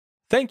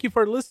Thank you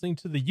for listening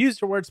to the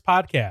Use Your Words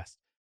podcast.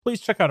 Please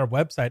check out our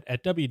website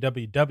at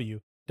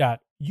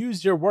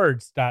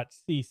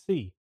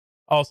www.useyourwords.cc.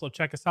 Also,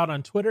 check us out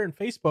on Twitter and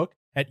Facebook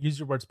at Use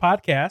Your Words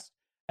Podcast,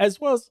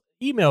 as well as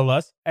email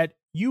us at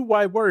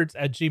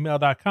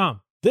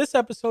uywords@gmail.com. This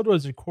episode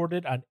was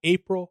recorded on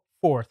April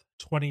 4th,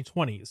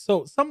 2020,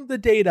 so some of the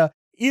data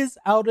is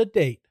out of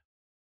date.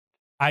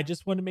 I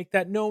just want to make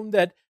that known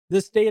that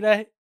this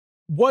data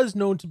was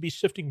known to be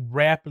shifting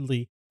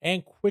rapidly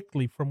and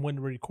quickly from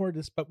when we recorded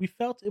this, but we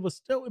felt it was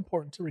still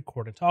important to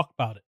record and talk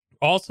about it.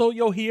 Also,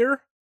 you'll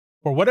hear,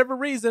 for whatever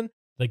reason,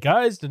 the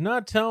guys did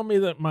not tell me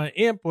that my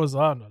amp was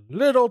on a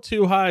little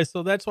too high,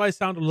 so that's why I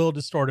sound a little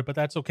distorted, but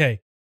that's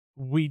okay.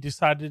 We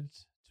decided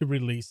to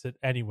release it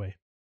anyway.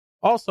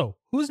 Also,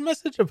 whose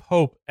message of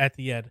hope at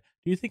the end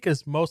do you think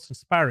is most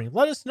inspiring?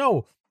 Let us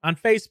know on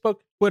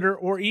Facebook, Twitter,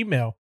 or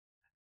email.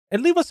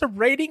 And leave us a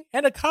rating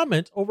and a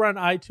comment over on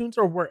iTunes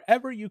or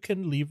wherever you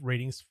can leave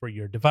ratings for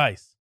your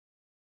device.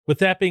 With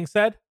that being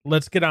said,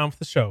 let's get on with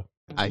the show.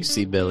 I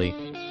see Billy.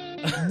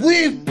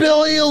 Leave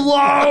Billy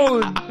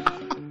alone!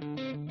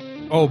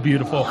 Oh,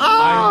 beautiful. You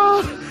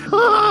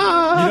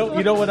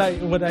know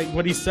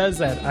what he says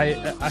that I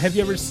have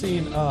you ever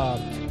seen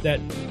that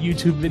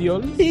YouTube video?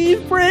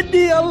 Leave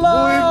Brittany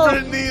alone.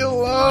 Leave Brittany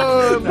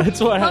alone.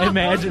 That's what I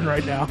imagine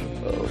right now.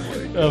 Oh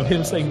my God. Of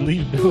him saying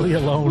 "Leave Billy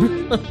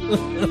alone."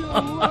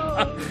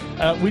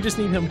 We just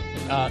need him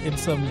in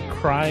some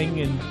crying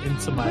and in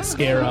some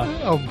mascara.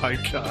 Oh my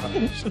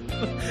gosh.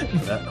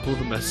 Well,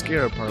 the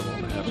mascara part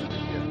won't happen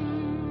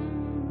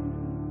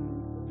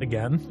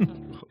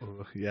Again.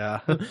 Oh, yeah.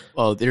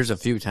 Oh, there's a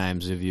few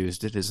times you've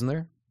used it, isn't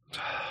there?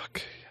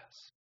 Okay,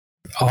 yes.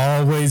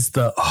 Always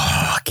the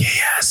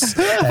yes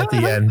at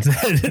the end.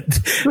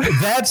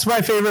 That's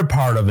my favorite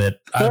part of it,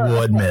 I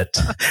will admit.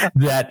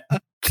 That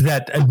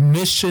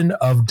admission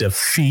of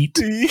defeat.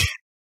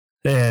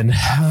 And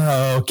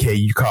okay,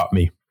 you caught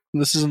me.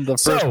 This isn't the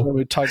first time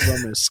we talked about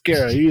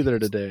mascara either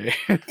today.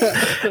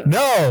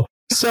 No.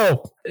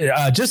 So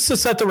just to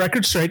set the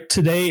record straight,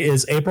 today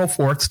is April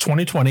 4th,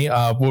 2020,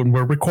 when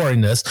we're recording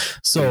this.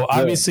 So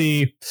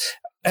obviously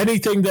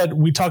anything that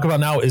we talk about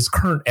now is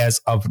current as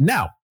of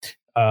now.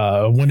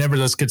 Whenever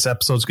this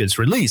episodes gets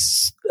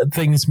released,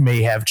 things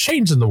may have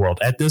changed in the world.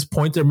 At this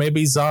point, there may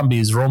be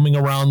zombies roaming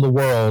around the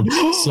world,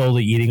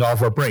 slowly eating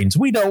off our brains.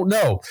 We don't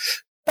know.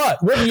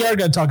 But what we are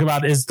going to talk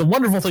about is the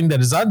wonderful thing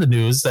that is on the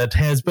news that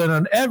has been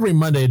on every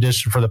Monday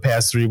edition for the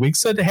past 3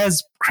 weeks, that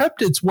has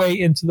crept its way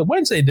into the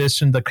Wednesday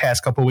edition the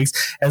past couple of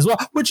weeks as well,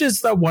 which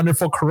is the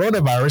wonderful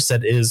coronavirus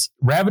that is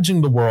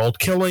ravaging the world,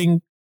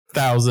 killing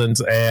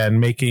thousands and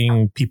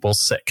making people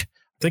sick. I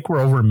think we're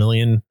over 1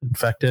 million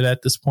infected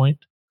at this point.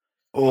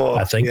 Oh,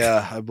 I think.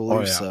 Yeah, I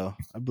believe so.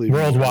 I believe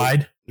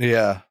worldwide.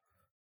 Yeah,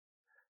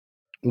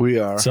 we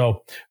are.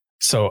 So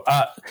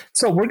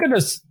we're going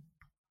to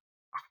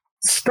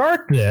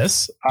start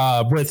this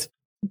with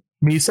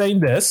me saying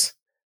this.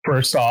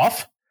 First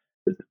off,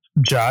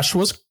 Josh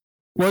was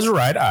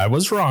right. I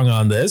was wrong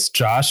on this.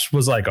 Josh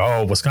was like,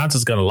 "Oh,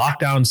 Wisconsin's going to lock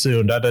down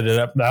soon." Da, da,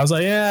 da, da. I was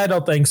like, "Yeah, I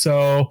don't think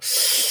so."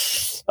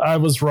 I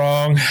was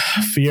wrong.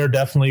 Fear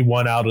definitely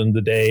won out in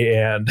the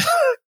day and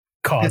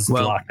caused the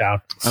lockdown.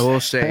 I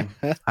will say,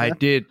 I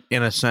did,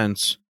 in a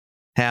sense,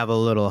 have a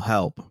little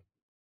help.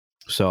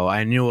 So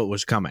I knew it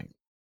was coming.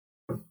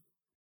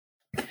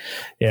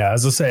 Yeah,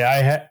 as I say, I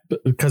had,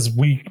 because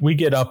we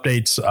get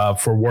updates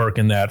for work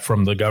and that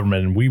from the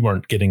government, and we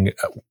weren't getting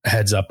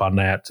heads up on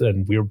that,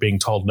 and we were being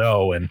told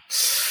no, and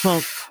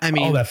well, I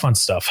mean, all that fun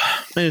stuff.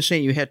 I was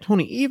saying, you had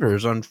Tony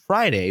Evers on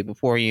Friday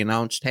before he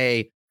announced,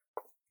 "Hey,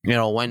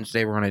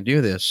 Wednesday we're going to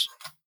do this."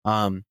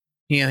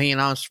 He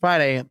announced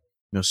Friday,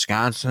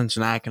 Wisconsin's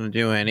not going to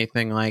do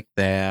anything like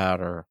that,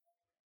 or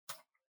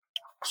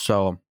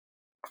so.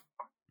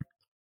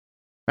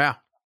 Yeah.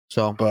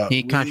 So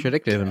he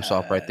contradicted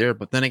himself right there.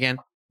 But then again,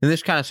 in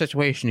this kind of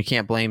situation, you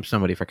can't blame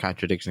somebody for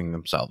contradicting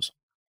themselves.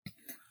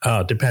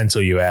 Depends who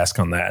you ask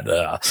on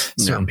that.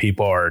 Certain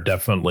people are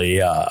definitely,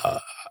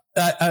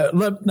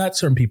 not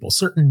certain people,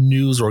 certain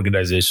news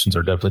organizations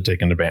are definitely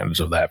taking advantage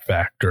of that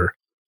factor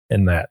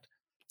in that.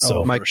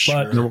 So, my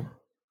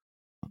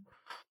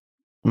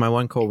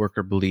one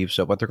coworker believes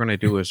that what they're going to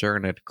do is they're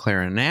going to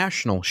declare a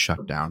national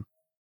shutdown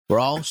where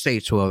all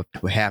states will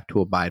have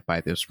to abide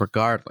by this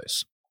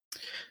regardless.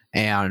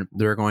 And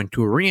they're going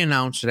to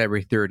re-announce it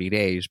every 30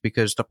 days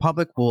because the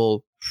public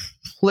will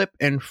flip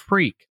and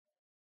freak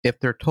if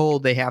they're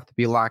told they have to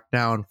be locked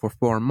down for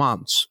 4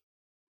 months.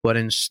 But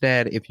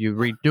instead, if you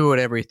redo it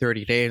every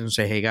 30 days and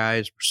say, "Hey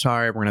guys, we're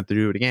sorry, we're going to have to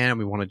do it again.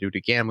 We want to do it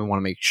again. We want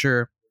to make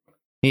sure."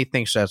 He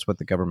thinks that's what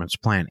the government's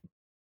planning.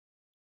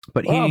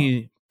 But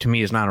he, to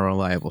me, is not a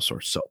reliable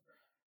source. So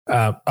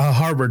a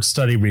Harvard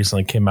study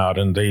recently came out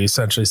and they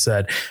essentially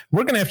said,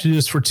 we're going to have to do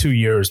this for 2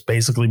 years,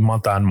 basically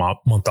month on,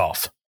 month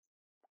off.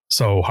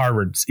 So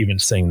Harvard's even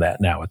saying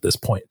that now at this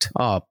point.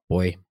 Oh,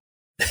 boy.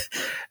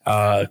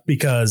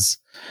 Because,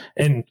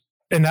 and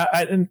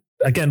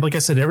again, like I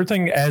said,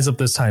 everything as of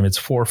this time, it's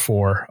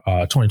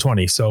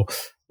 4/4/2020. So,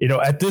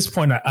 at this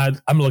point,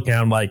 I'm looking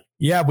at, I'm like,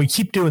 yeah, we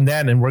keep doing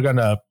that and we're going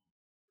to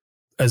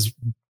as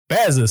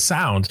bad as it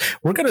sounds,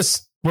 we're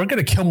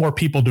gonna kill more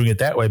people doing it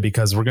that way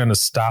because we're gonna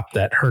stop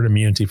that herd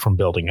immunity from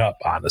building up.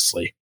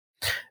 Honestly,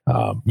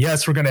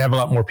 yes, we're gonna have a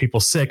lot more people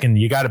sick, and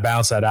you got to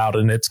balance that out,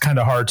 and it's kind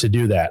of hard to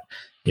do that,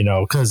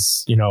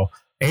 because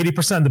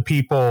 80% of the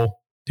people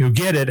who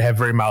get it have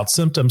very mild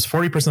symptoms.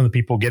 40% of the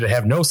people who get it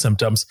have no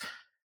symptoms.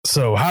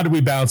 So how do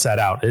we balance that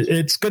out?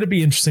 It's going to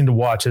be interesting to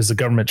watch as the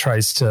government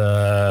tries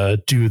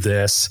to do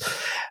this.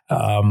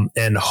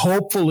 And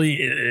hopefully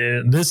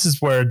this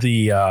is where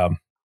the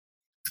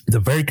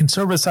very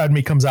conservative side of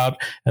me comes out.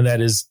 And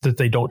that is that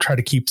they don't try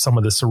to keep some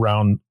of this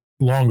around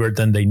longer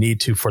than they need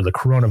to for the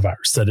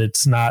coronavirus, that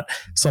it's not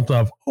something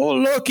of, oh,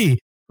 looky,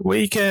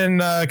 we can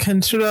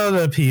control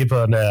the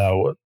people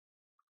now.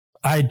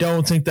 I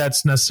don't think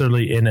that's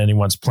necessarily in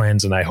anyone's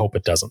plans, and I hope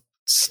it doesn't.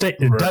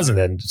 It doesn't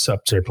end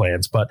up to their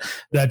plans, but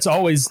that's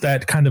always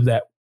that kind of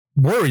that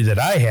worry that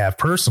I have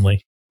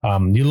personally.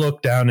 You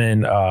look down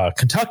in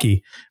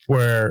Kentucky,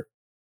 where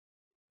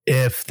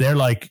if they're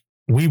like,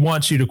 we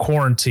want you to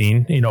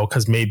quarantine,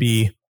 because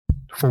maybe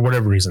for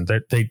whatever reason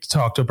they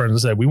talked to a person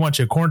and said, we want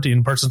you to quarantine.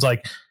 The person's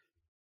like,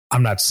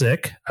 I'm not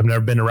sick. I've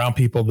never been around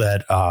people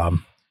that,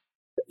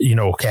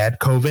 had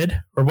COVID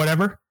or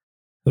whatever.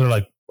 They're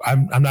like,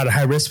 I'm not a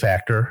high risk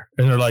factor.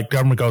 And they're like,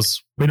 government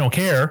goes, we don't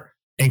care.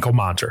 Ankle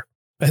monitor.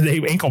 And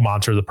they ankle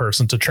monitor the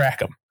person to track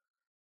them.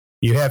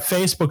 You have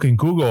Facebook and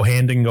Google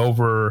handing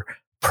over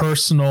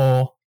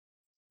personal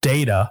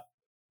data,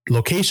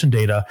 location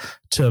data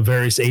to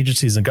various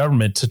agencies and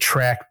government to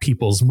track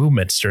people's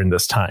movements during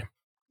this time.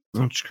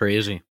 That's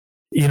crazy.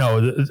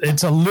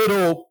 It's a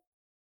little,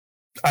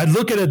 I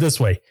look at it this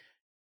way.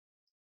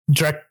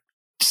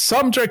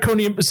 Some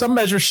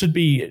measures should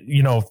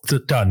be,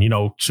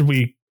 done. Should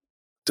we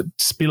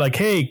just be like,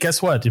 hey,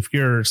 guess what?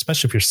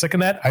 Especially if you're sick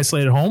in that,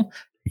 isolate at home.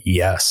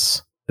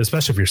 Yes.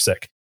 Especially if you're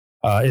sick.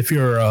 If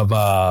you're of,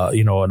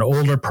 an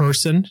older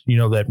person,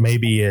 that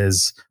maybe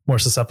is more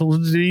susceptible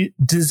to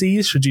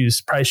disease, should you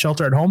probably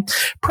shelter at home?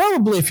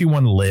 Probably if you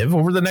want to live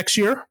over the next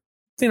year,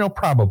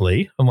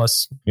 probably,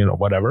 unless,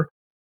 whatever.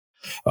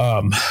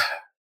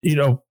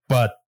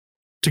 But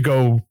to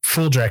go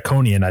full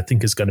draconian, I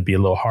think is going to be a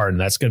little hard,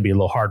 and that's going to be a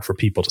little hard for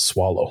people to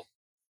swallow.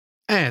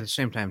 And at the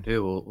same time,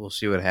 too, we'll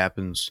see what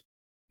happens,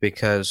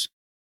 because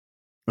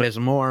as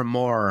more and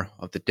more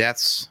of the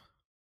deaths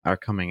are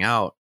coming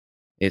out,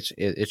 it's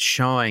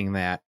showing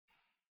that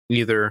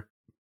either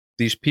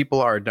these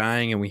people are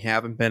dying and we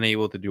haven't been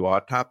able to do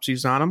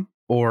autopsies on them,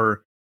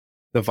 or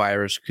the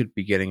virus could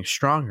be getting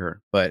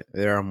stronger. But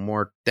there are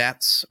more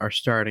deaths are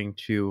starting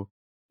to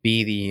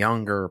be the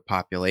younger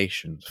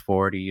populations,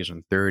 40s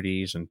and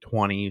 30s and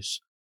 20s.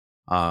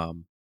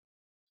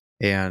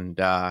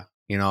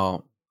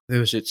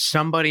 It's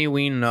somebody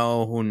we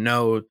know who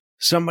knows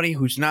somebody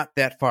who's not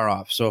that far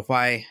off. So if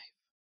I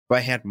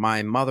had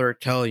my mother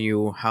tell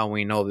you how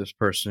we know this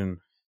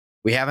person,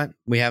 we haven't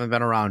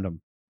been around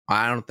him.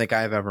 I don't think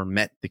I've ever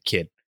met the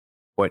kid,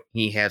 but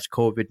he has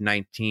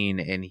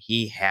COVID-19 and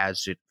he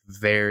has it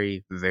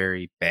very,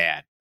 very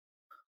bad.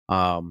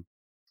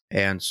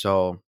 And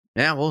so,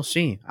 yeah, we'll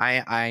see.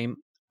 I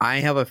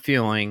have a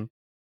feeling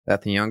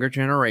that the younger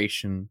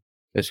generation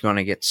is going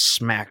to get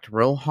smacked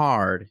real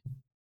hard,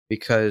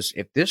 because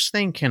if this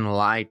thing can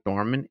lie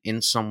dormant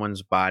in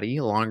someone's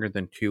body longer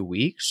than 2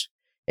 weeks,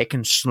 it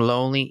can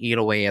slowly eat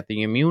away at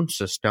the immune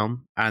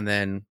system, and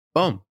then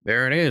boom,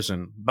 there it is,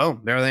 and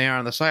boom, there they are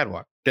on the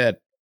sidewalk, dead.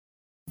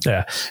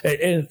 Yeah,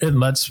 and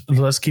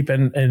let's keep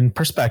in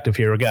perspective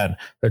here again.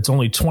 It's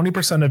only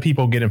 20% of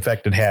people get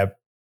infected have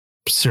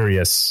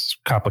serious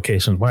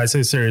complications. When I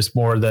say serious,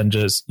 more than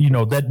just,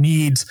 that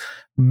needs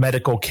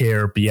medical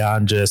care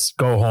beyond just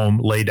go home,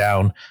 lay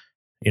down,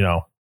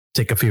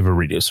 take a fever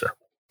reducer.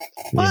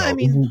 Well,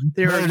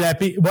 whether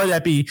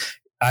that be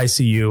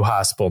ICU,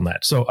 hospital,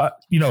 net. So,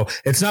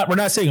 we're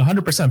not saying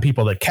 100%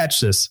 people that catch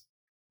this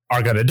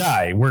are going to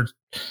die. We're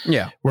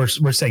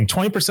saying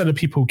 20% of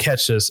people who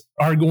catch this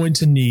are going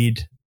to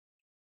need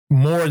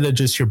more than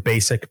just your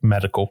basic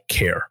medical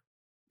care.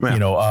 Yeah.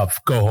 Of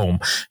go home.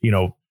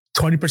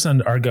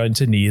 20% are going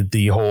to need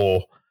the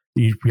whole.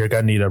 You're going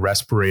to need a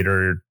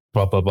respirator.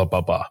 Blah blah blah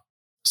blah blah.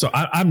 So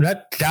I'm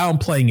not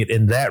downplaying it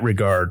in that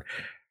regard,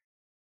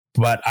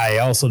 but I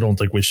also don't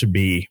think we should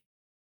be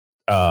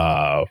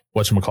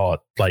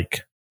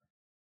like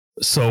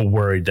so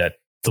worried that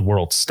the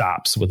world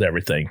stops with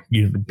everything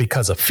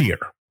because of fear,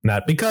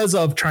 not because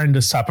of trying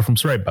to stop it from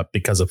spreading, but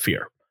because of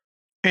fear.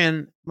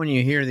 And when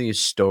you hear these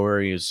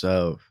stories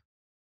of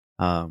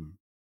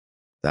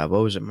what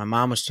was it? My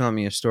mom was telling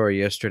me a story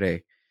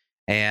yesterday,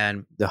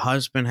 and the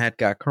husband had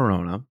got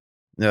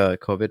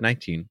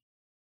COVID-19,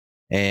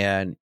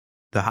 and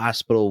the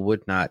hospital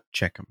would not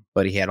check him,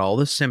 but he had all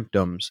the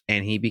symptoms,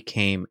 and he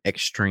became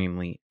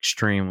extremely,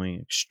 extremely,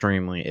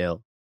 extremely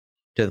ill,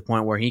 to the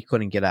point where he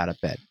couldn't get out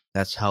of bed.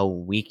 That's how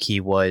weak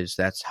he was.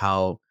 That's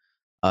how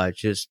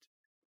just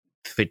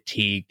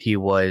fatigued he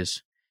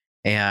was.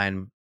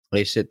 And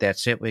they said,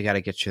 that's it. We got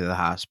to get you to the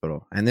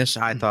hospital. And this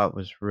I thought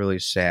was really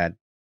sad.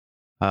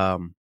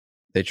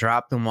 They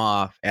dropped him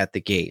off at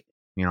the gate,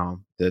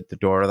 the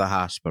door of the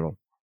hospital.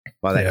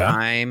 By the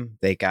time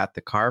they got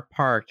the car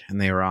parked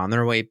and they were on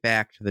their way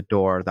back to the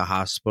door, the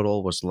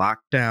hospital was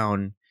locked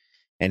down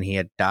and he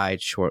had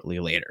died shortly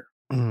later.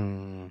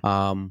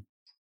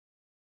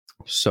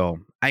 So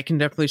I can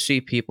definitely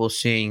see people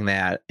seeing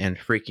that and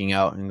freaking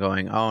out and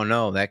going, oh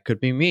no, that could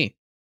be me,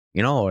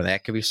 or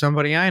that could be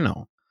somebody I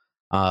know.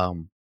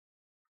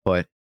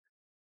 But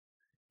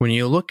when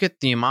you look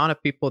at the amount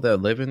of people that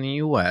live in the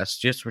U.S.,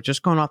 we're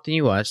just going off the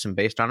U.S. and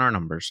based on our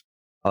numbers,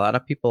 a lot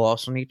of people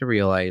also need to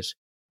realize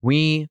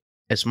we,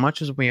 as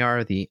much as we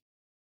are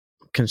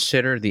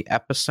considered the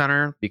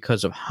epicenter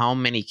because of how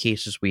many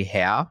cases we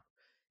have,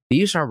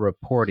 these are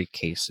reported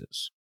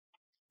cases.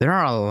 There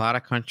are a lot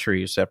of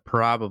countries that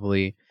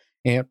probably,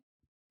 and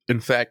in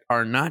fact,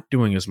 are not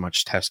doing as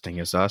much testing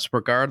as us,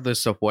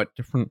 regardless of what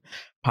different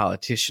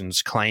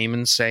politicians claim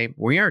and say.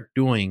 We are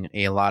doing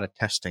a lot of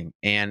testing,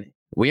 and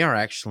we are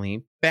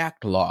actually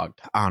backlogged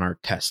on our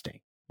testing.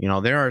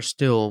 There are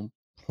still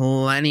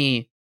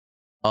plenty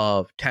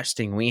of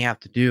testing we have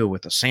to do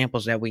with the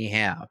samples that we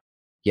have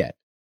yet.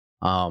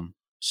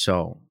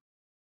 So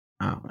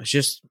it's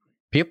just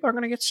people are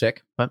going to get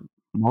sick, but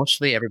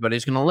mostly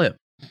everybody's going to live.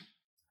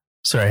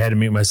 Sorry, I had to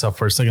mute myself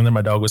for a second there.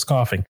 My dog was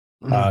coughing.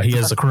 He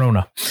has a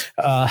corona.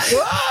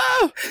 But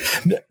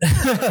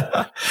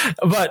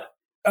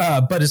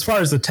as far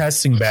as the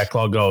testing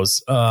backlog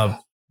goes,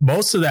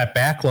 most of that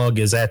backlog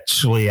is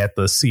actually at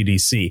the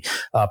CDC.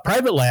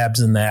 Private labs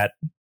in that,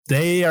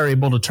 they are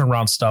able to turn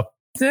around stuff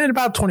in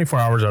about 24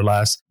 hours or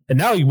less. And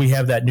now we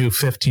have that new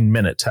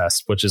 15-minute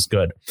test, which is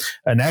good.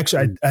 And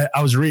actually,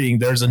 I was reading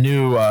there's a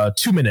new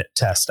 2-minute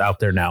test out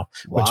there now,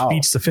 which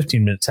beats the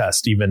 15-minute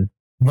test even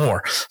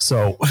more.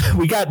 So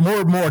we got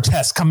more and more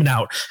tests coming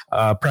out.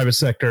 Private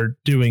sector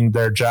doing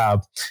their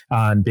job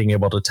on being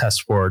able to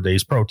test for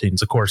these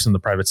proteins. Of course, in the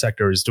private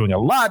sector is doing a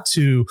lot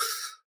to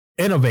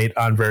innovate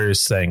on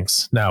various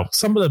things. Now,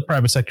 some of the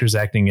private sector is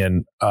acting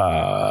in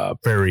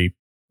very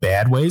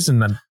bad ways,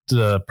 and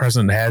the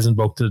president has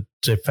invoked the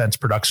Defense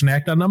Production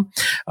Act on them.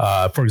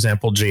 For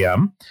example,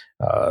 GM,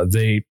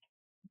 they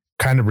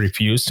kind of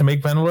refused to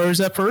make ventilators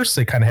at first.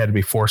 They kind of had to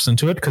be forced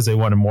into it because they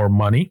wanted more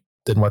money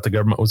than what the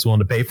government was willing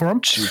to pay for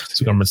them. So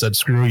the government said,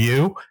 screw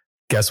you.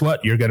 Guess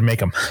what? You're going to make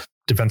them.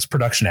 Defense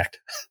Production Act.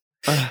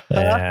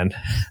 And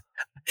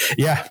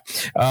yeah,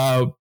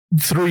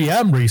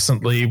 3M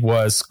recently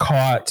was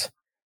caught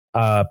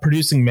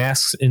producing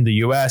masks in the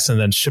U.S. and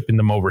then shipping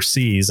them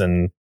overseas.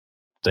 And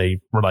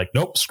they were like,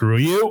 nope, screw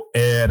you.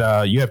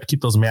 And you have to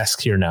keep those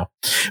masks here now,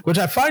 which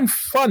I find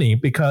funny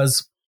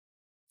because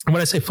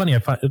when I say funny, I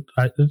find,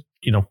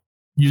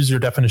 use your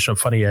definition of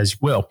funny as you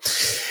will.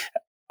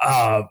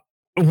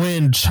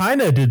 When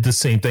China did the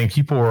same thing,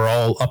 people were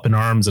all up in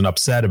arms and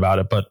upset about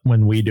it. But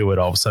when we do it,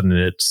 all of a sudden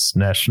it's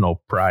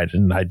national pride.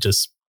 And I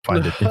just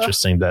find it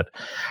interesting that,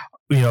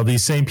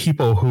 these same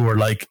people who are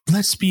like,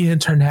 let's be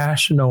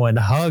international and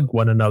hug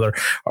one another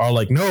are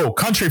like, no,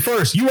 country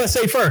first,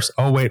 USA first.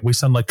 Oh, wait, we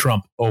sound like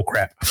Trump. Oh,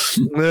 crap.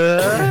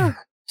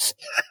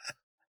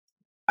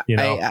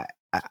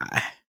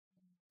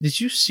 Did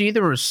you see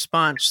the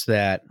response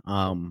that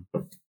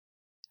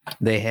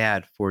they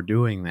had for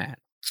doing that?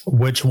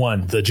 Which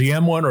one? The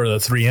GM one or the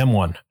 3M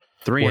one?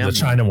 3M. Or the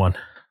China one?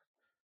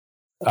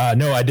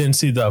 No, I didn't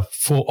see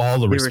all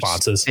the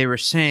responses. They were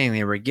saying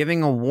they were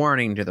giving a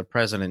warning to the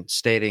president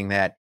stating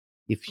that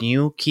if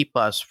you keep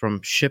us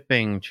from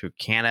shipping to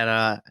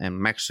Canada and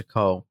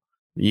Mexico,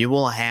 you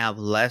will have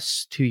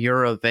less to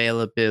your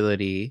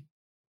availability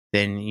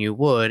than you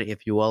would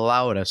if you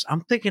allowed us.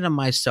 I'm thinking to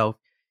myself,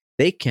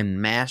 they can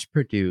mass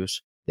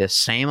produce the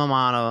same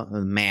amount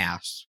of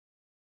masks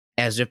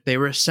as if they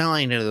were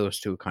selling to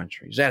those two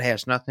countries. That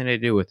has nothing to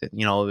do with it.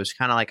 It was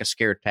kind of like a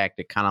scare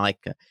tactic, kind of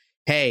like,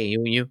 hey,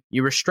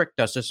 you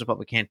restrict us. This is what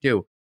we can't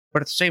do.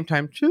 But at the same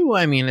time, too,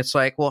 it's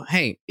like, well,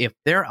 hey, if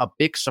they're a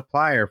big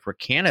supplier for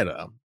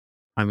Canada,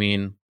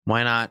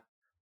 why not?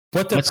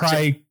 What they're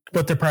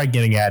probably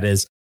getting at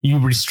is you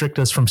restrict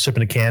us from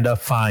shipping to Canada.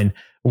 Fine,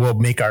 we'll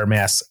make our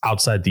masks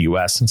outside the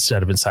U.S.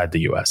 instead of inside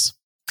the U.S.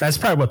 That's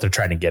probably what they're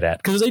trying to get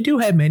at, because they do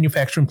have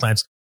manufacturing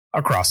plants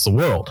across the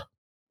world.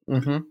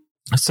 Mm-hmm.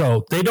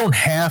 So they don't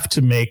have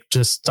to make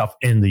just stuff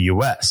in the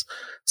U.S.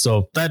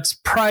 So that's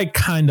probably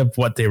kind of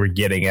what they were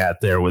getting at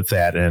there with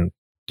that. And,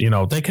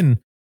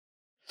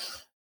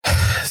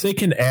 they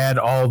can add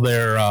all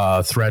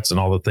their threats and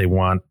all that they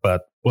want,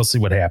 but we'll see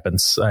what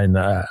happens. And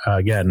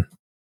again,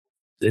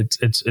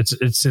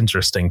 it's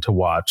interesting to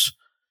watch.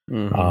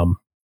 Mm-hmm.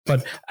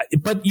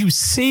 But you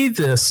see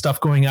this stuff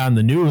going on in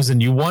the news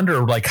and you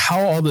wonder like how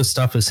all this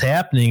stuff is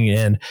happening.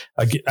 And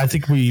I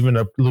think we even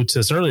alluded to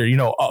this earlier,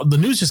 the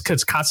news just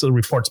constantly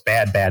reports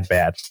bad,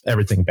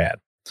 everything bad.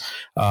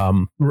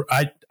 I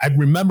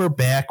remember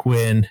back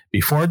when,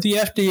 before the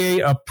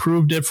FDA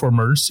approved it for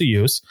emergency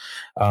use,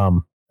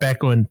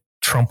 back when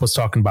Trump was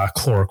talking about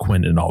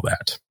chloroquine and all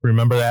that.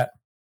 Remember that?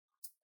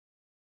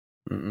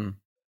 Mm-mm.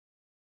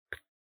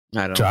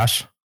 I don't.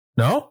 Josh?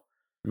 No?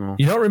 No.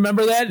 You don't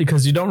remember that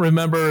because you don't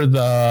remember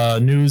the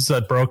news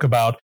that broke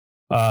about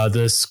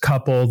this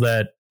couple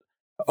that,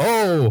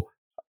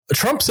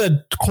 Trump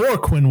said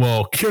chloroquine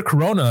will cure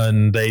corona,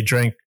 and they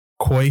drank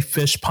koi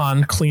fish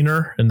pond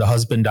cleaner, and the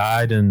husband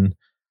died, and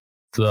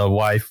the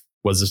wife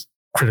was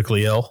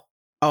critically ill.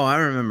 Oh, I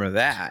remember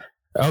that.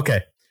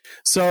 Okay,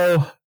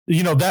 so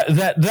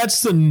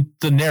that's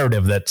the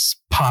narrative that's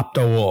popped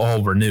all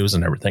over news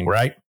and everything,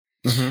 right?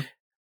 Mm-hmm.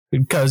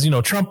 Because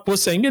Trump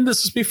was saying, and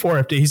this is before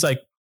FDA, he's like,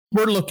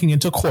 we're looking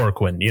into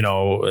chloroquine.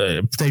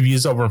 They've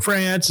used over in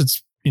France.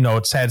 It's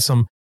it's had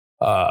some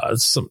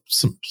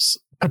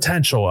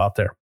potential out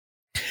there.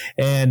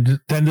 And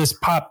then this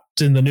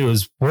popped in the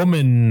news.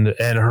 Woman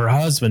and her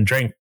husband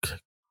drank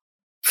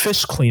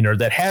fish cleaner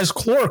that has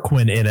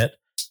chloroquine in it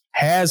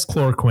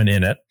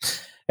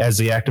as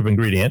the active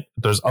ingredient.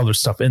 There's other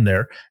stuff in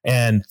there.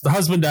 And the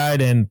husband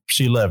died and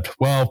she lived.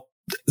 Well,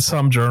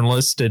 some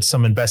journalists did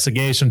some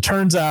investigation.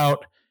 Turns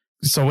out,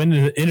 so in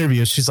the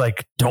interview, she's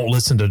like, don't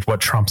listen to what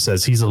Trump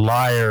says. He's a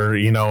liar,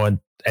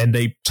 and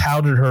they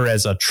touted her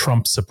as a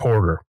Trump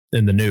supporter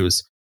in the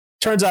news.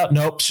 Turns out,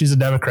 nope, she's a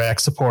Democrat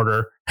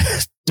supporter,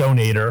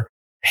 donator,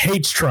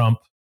 hates Trump,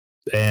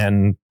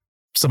 and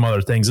some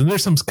other things. And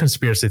there's some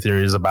conspiracy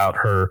theories about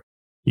her,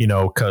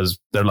 because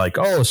they're like,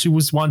 oh, she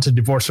was wanting to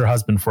divorce her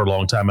husband for a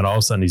long time, and all of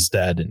a sudden he's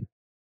dead. And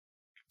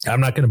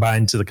I'm not going to buy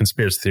into the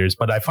conspiracy theories,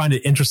 but I find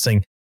it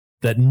interesting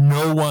that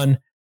no one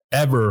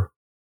ever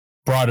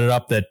brought it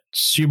up that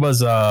she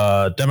was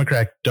a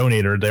Democrat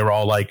donator. They were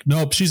all like,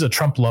 nope, she's a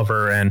Trump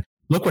lover. And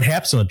look what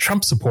happens when a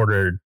Trump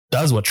supporter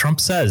does what Trump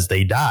says.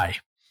 They die.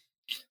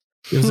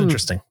 It was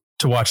interesting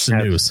to watch the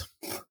news.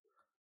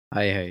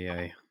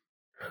 Aye.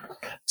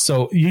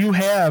 So you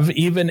have,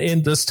 even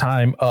in this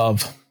time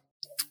of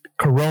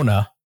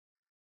Corona,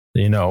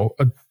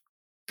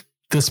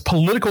 this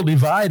political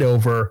divide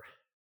over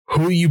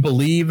who you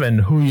believe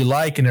and who you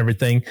like and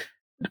everything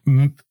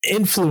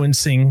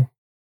influencing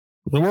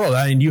the world.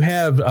 I mean, you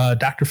have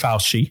Dr.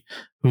 Fauci,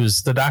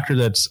 who's the doctor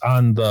that's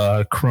on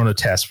the Corona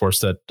task force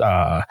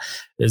that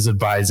is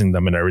advising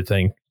them and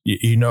everything.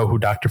 You know who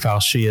Dr.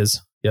 Fauci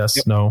is? Yes?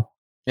 Yep. No?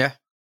 Yeah.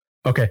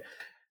 Okay.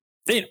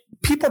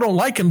 People don't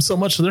like him so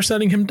much, so they're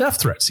sending him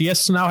death threats. He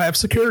has to now have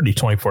security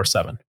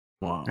 24/7.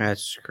 Wow.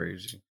 That's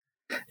crazy.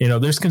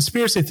 There's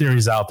conspiracy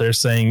theories out there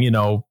saying,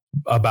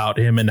 about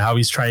him and how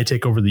he's trying to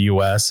take over the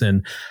U.S.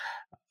 And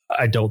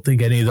I don't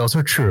think any of those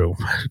are true,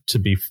 to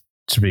be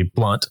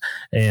blunt.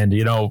 And,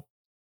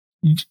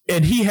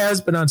 and he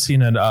has been on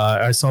CNN.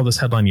 I saw this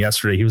headline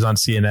yesterday. He was on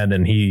CNN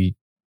and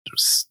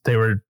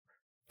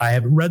I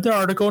haven't read the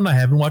article and I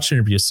haven't watched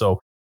interviews.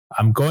 So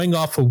I'm going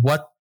off of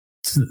what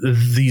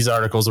these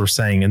articles were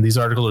saying. And these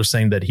articles are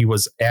saying that he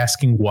was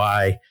asking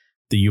why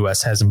the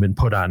U.S. hasn't been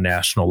put on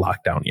national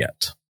lockdown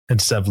yet,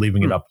 instead of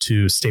leaving it up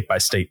to state by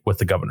state with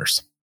the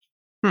governors.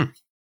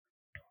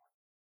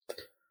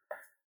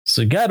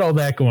 So you got all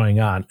that going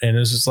on. And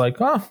it's just like,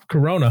 oh,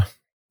 Corona.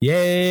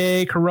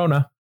 Yay,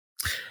 Corona.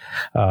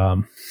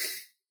 And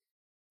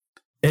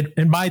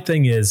my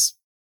thing is,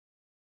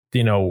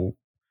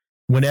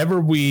 whenever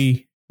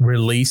we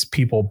release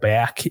people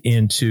back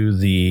into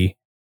the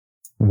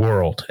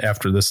world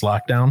after this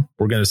lockdown,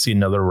 we're going to see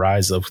another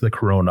rise of the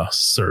Corona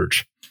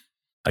surge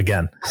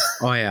again.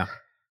 Oh, yeah.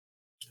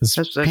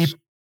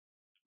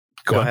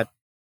 Go ahead.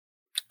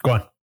 Go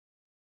on.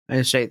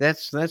 I say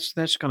that's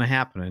going to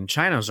happen. And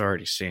China's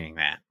already seeing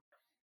that.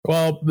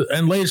 Well,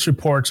 and latest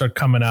reports are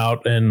coming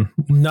out and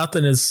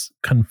nothing is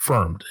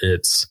confirmed.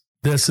 This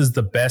is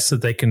the best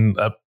that they can,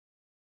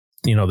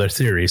 their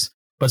theories.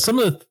 But some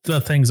of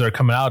the things that are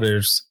coming out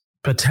is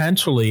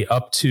potentially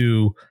up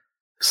to,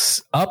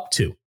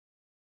 I'm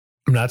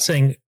not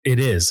saying it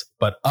is,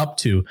 but up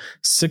to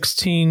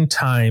 16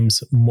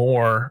 times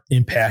more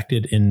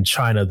impacted in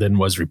China than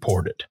was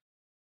reported.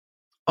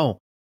 Oh,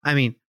 I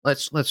mean,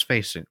 let's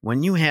face it.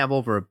 When you have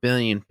over 1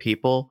 billion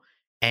people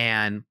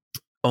and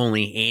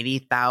only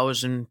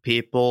 80,000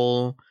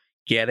 people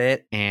get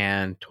it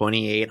and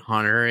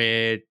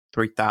 2,800,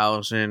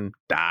 3,000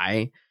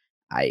 die,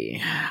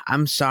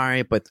 I'm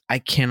sorry, but I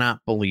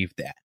cannot believe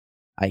that.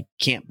 I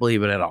can't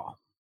believe it at all.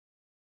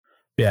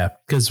 Yeah,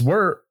 because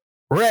we're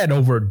at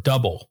over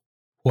double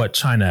what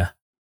China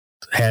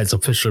has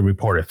officially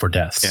reported for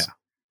deaths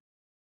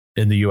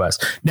in the U.S.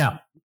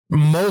 Now,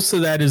 most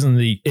of that is in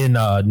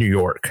New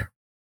York.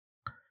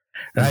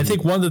 And I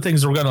think one of the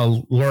things we're going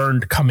to learn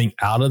coming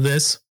out of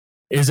this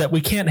is that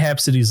we can't have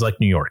cities like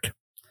New York,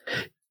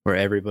 where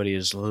everybody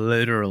is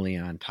literally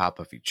on top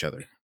of each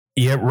other.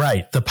 Yeah,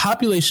 right. The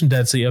population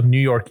density of New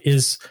York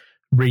is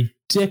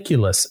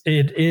ridiculous.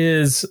 It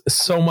is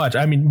so much.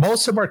 I mean,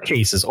 most of our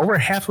cases, over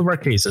half of our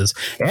cases,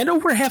 and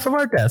over half of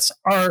our deaths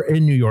are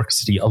in New York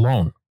City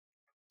alone.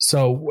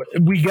 So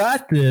we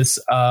got this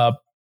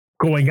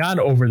going on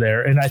over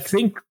there, and I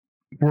think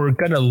we're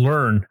going to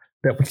learn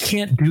that we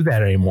can't do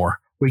that anymore.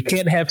 We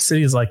can't have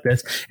cities like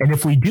this. And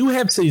if we do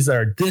have cities that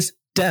are this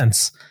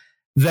dense,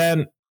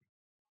 then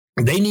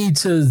they need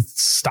to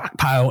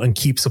stockpile and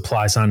keep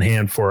supplies on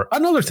hand for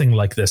another thing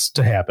like this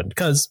to happen,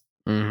 because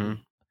we're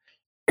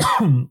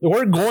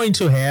going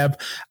to have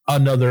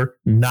another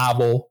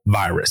novel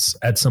virus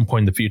at some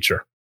point in the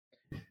future.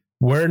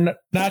 We're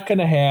not going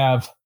to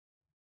have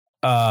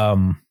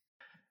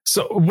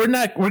So we're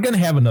going to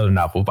have another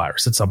novel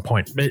virus at some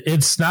point.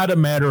 It's not a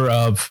matter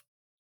of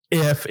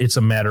if, it's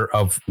a matter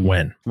of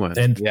when.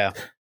 And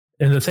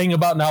the thing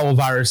about novel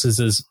viruses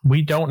is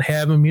we don't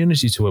have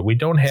immunity to it. We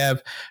don't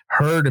have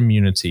herd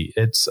immunity.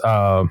 It's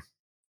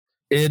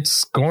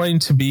going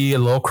to be a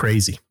little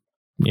crazy,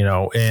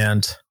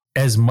 and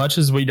as much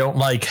as we don't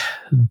like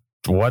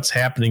what's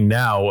happening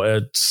now,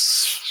 it'll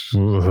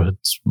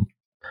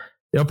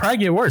probably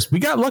get worse. We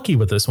got lucky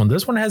with this one.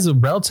 This one has a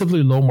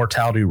relatively low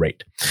mortality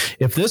rate.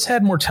 If this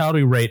had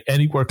mortality rate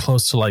anywhere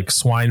close to like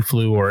swine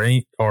flu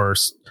or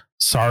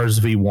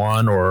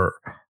SARS-V1 or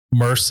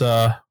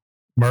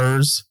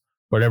MERS,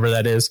 whatever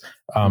that is,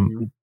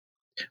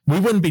 we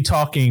wouldn't be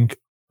talking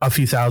a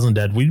few thousand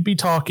dead. We'd be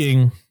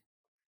talking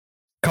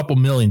a couple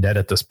million dead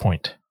at this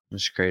point.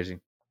 It's crazy.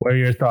 What are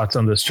your thoughts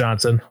on this,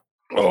 Johnson?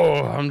 Oh,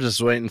 I'm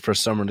just waiting for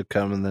summer to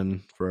come and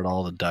then for it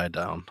all to die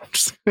down.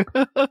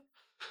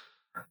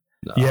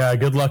 No. Yeah,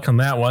 good luck on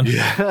that one.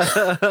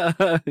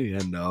 Yeah,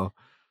 no.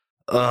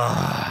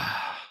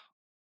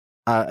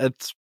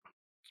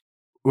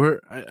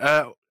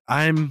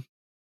 I'm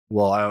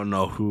well, I don't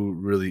know who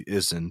really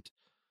isn't.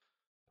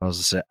 I was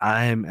to say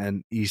I'm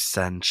an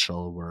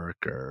essential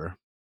worker.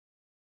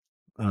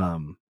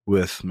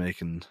 With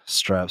making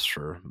straps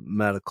for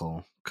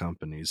medical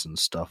companies and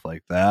stuff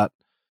like that.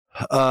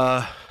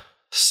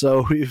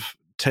 So we've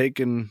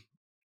taken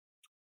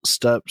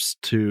steps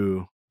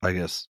to, I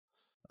guess,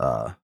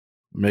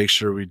 make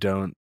sure we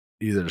don't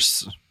either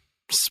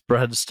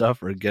spread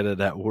stuff or get it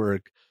at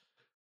work.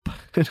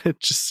 But it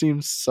just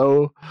seems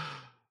so,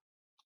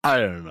 I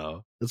don't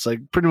know. It's like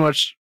pretty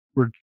much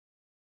we're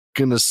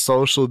going to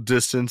social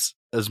distance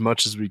as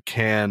much as we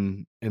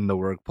can in the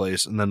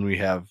workplace. And then we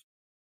have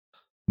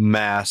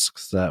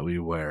masks that we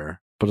wear.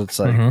 But it's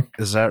like,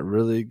 is that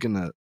really going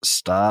to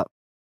stop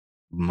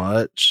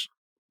much?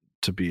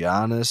 To be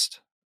honest,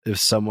 if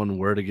someone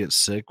were to get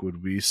sick,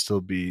 would we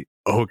still be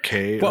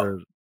okay?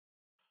 Well,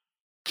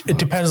 it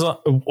depends on,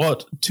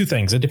 two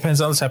things. It depends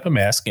on the type of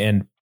mask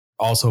and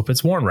also if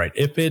it's worn right.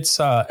 If it's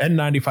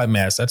N95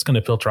 mask, that's going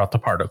to filter out the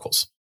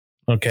particles.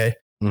 Okay.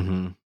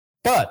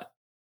 But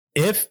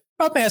if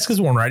a mask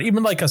is worn right,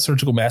 even like a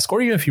surgical mask,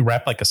 or even if you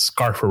wrap like a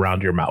scarf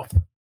around your mouth,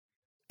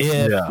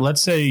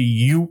 let's say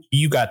you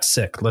got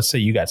sick,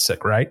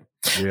 right?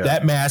 Yeah.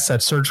 That mask,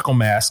 that surgical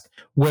mask,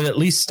 would at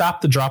least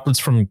stop the droplets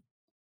from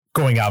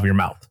going out of your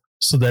mouth.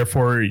 So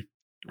therefore,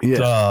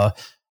 the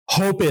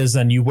hope is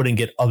then you wouldn't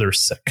get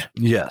others sick.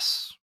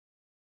 Yes.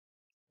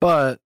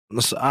 But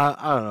I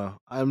don't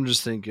know. I'm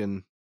just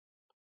thinking,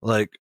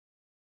 like,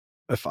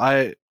 if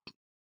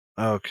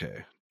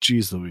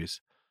geez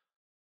Louise.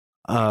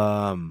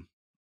 Like,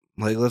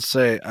 let's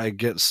say I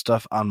get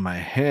stuff on my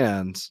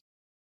hands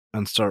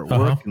and start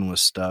working with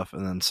stuff,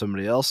 and then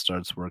somebody else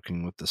starts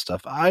working with the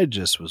stuff I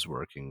just was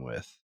working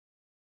with.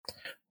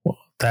 Well,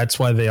 that's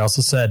why they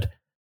also said,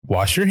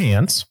 wash your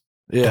hands.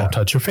 Don't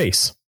touch your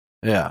face.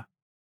 Yeah.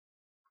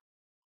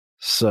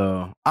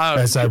 So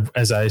as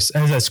I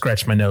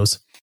scratch my nose.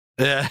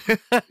 Yeah.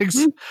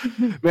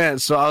 Man,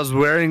 so I was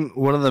wearing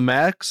one of the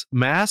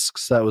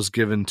masks that was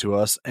given to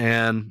us,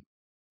 and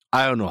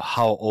I don't know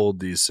how old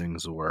these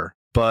things were,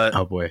 but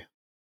oh boy.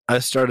 I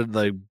started,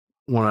 like,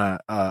 when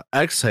I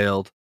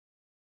exhaled,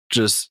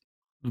 just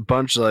a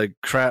bunch of like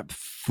crap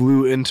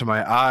flew into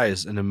my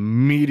eyes, and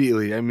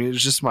immediately, I mean,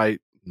 it's just my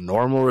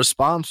normal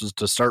response was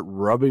to start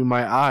rubbing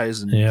my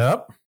eyes. And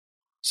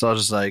so I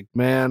was just like,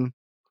 man,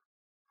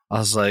 I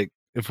was like,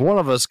 if one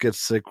of us gets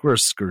sick, we're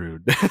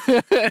screwed.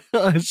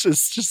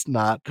 It's just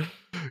not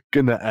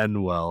gonna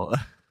end well.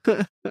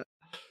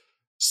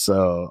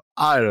 So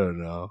I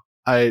don't know.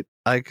 I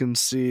can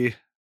see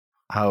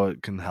how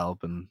it can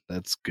help, and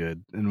that's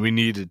good. And we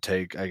need to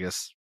take, I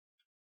guess,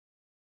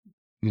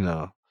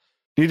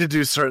 need to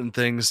do certain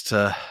things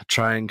to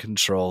try and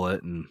control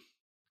it and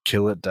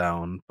kill it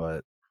down.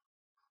 But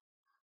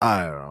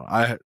I don't know.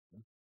 I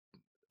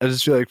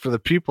just feel like for the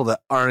people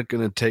that aren't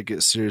going to take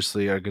it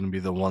seriously are going to be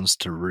the ones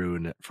to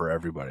ruin it for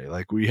everybody.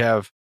 Like we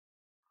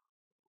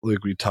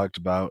talked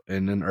about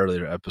in an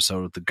earlier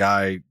episode with the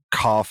guy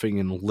coughing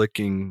and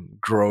licking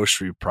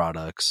grocery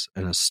products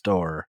in a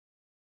store.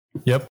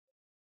 Yep.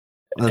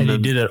 And he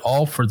did it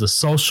all for the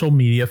social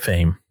media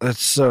fame.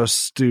 That's so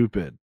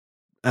stupid.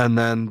 And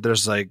then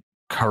there's like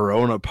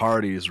Corona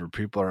parties where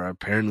people are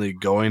apparently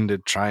going to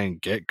try and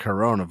get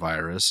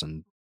coronavirus,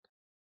 and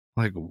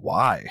like,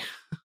 why?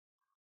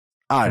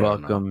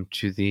 Welcome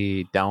to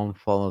the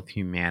downfall of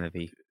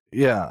humanity.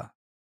 Yeah.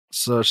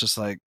 So it's just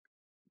like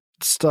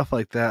stuff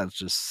like that is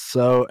just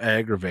so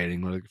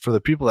aggravating. Like for the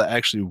people that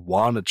actually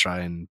want to try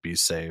and be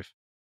safe,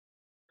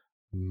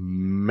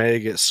 may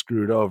get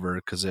screwed over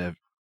because they have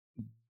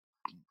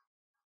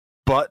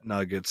butt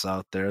nuggets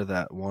out there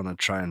that want to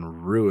try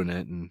and ruin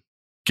it and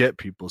get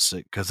people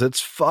sick because it's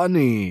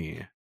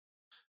funny.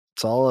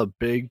 It's all a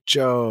big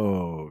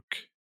joke.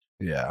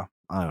 Yeah,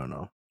 I don't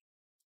know.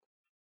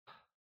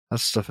 That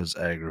stuff is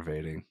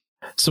aggravating.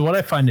 So what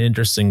I find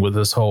interesting with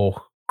this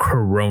whole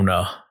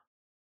corona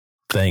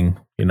thing,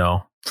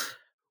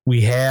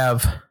 we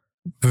have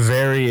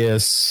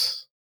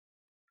various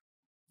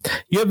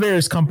you have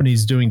various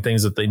companies doing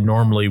things that they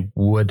normally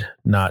would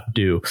not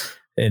do.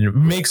 And it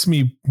makes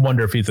me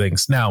wonder a few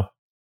things. Now,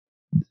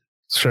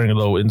 sharing a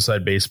little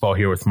inside baseball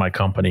here with my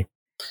company.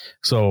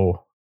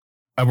 So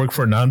I work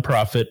for a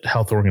nonprofit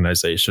health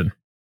organization.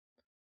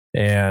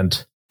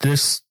 And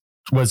this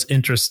was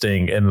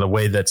interesting in the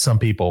way that some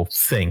people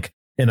think.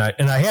 And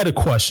I had to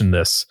question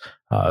this.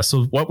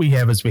 So what we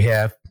have is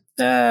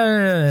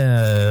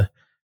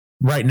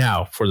right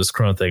now for this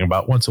current thing,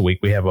 about once a week,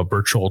 we have a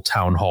virtual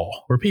town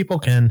hall where people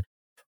can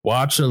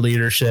watch the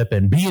leadership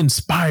and be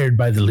inspired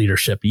by the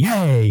leadership.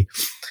 Yay.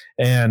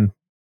 And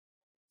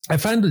I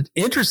find it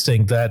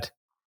interesting that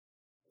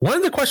one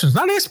of the questions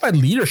not asked by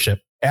leadership,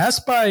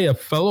 asked by a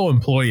fellow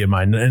employee of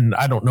mine, and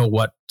I don't know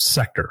what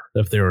sector,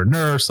 if they were a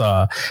nurse,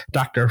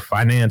 doctor,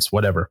 finance,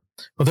 whatever.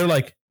 But they're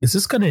like, is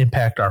this going to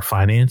impact our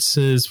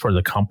finances for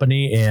the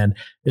company? And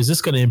is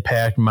this going to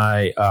impact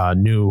my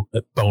new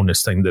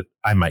bonus thing that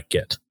I might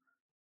get?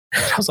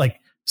 I was like,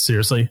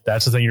 seriously,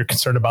 that's the thing you're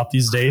concerned about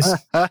these days?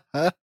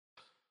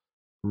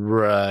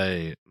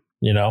 Right.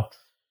 You know?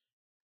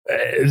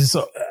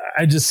 So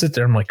I just sit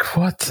there. I'm like,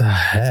 what the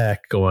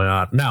heck going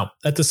on? Now,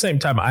 at the same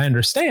time, I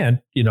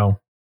understand,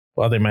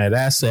 well, they might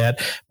ask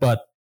that,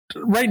 but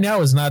right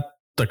now is not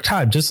the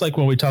time. Just like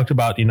when we talked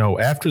about,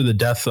 after the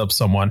death of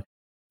someone,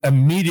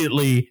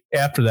 immediately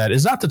after that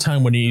is not the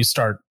time when you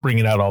start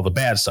bringing out all the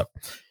bad stuff.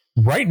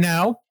 Right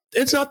now,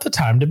 it's not the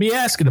time to be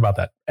asking about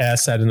that.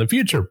 Ask that in the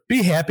future.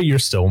 Be happy you're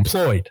still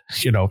employed,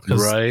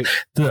 because right.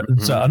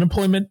 The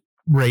unemployment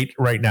rate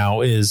right now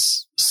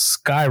is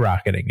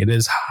skyrocketing. It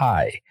is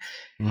high.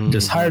 It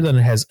is higher than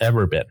it has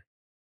ever been.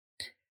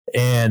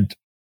 And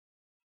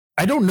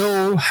I don't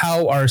know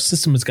how our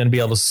system is going to be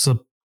able to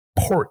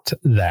support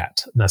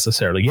that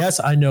necessarily. Yes,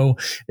 I know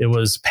it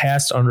was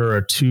passed under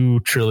a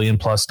 $2 trillion+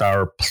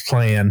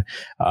 plan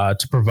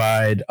to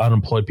provide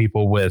unemployed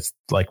people with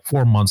like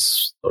 4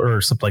 months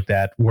or something like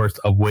that worth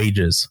of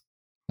wages.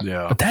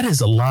 Yeah. But that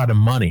is a lot of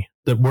money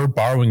that we're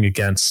borrowing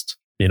against.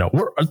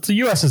 The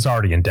U.S. is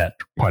already in debt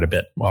quite a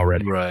bit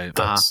already. Right.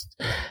 That's,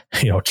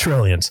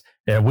 trillions.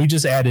 And we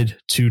just added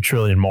 2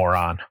 trillion more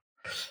on.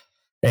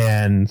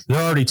 And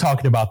they're already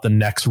talking about the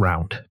next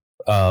round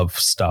of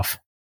stuff.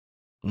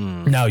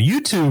 Now,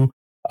 you two,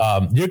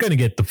 you're going to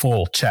get the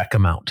full check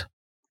amount.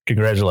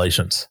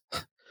 Congratulations.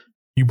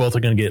 You both are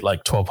going to get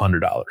like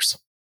 $1,200.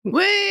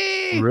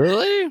 Wait,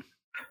 Really?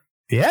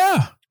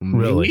 Yeah,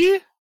 really. Me?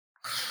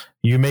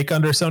 You make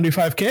under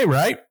 75K,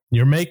 right?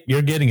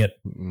 You're getting it.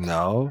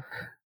 No.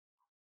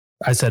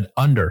 I said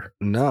under.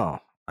 No,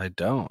 I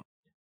don't.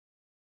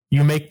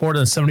 You make more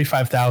than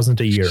 75,000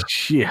 a year.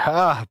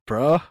 Yeah,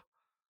 bro.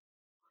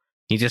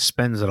 he just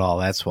spends it all.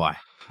 That's why.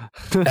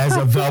 As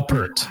a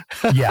Velpert.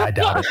 Yeah, I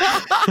doubt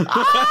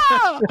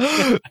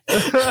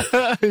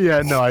it.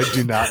 Yeah, no, I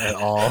do not at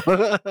all.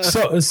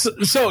 So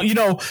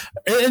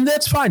and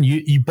that's fine.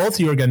 You both of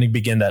you are going to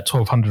begin that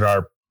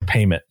 $1,200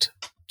 payment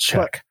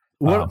check.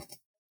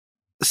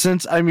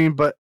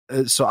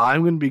 So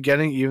I'm going to be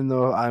getting, even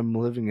though I'm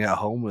living at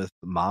home with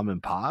mom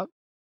and pop.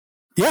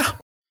 Yeah,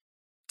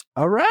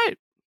 All right.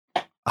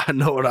 I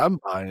know what I'm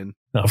buying.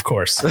 of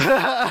course.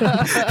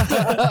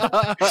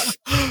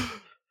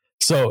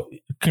 So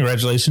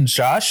congratulations,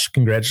 Josh.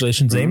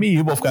 Congratulations, Amy.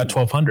 You both got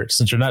 $1,200.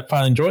 Since you're not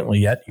filing jointly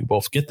yet, you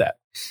both get that.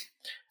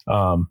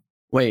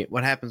 Wait,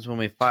 what happens when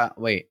we file?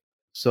 Wait,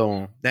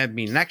 so that'd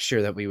be next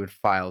year that we would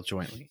file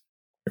jointly.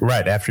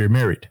 Right after you're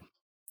married.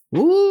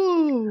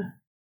 Ooh.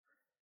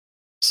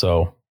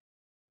 So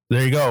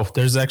there you go.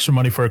 There's extra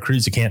money for a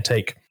cruise you can't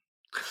take.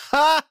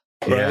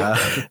 Yeah.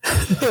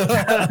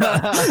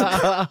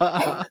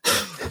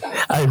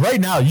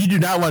 Right now, you do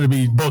not want to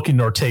be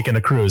booking or taking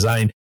a cruise.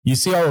 You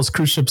see all those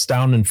cruise ships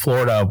down in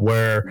Florida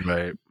where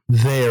Right.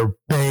 they're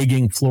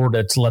begging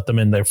Florida to let them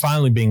in. They're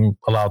finally being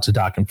allowed to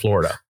dock in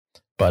Florida.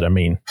 But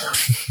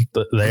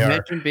they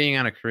Imagine being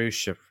on a cruise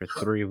ship for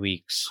 3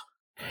 weeks.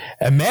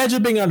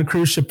 Imagine being on a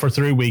cruise ship for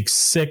 3 weeks,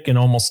 sick and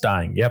almost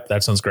dying. Yep,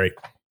 that sounds great.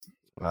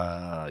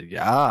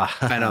 Yeah.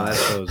 I know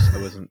that's what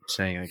I wasn't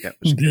saying. I got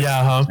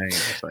Yeah, huh?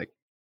 It's like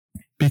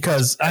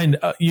Because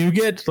you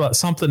get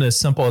something as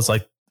simple as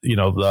like,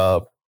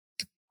 the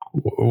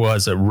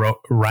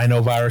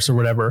rhinovirus or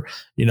whatever,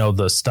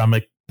 the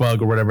stomach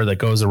bug or whatever that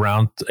goes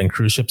around in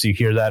cruise ships. You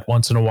hear that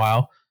once in a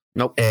while.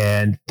 Nope.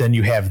 And then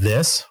you have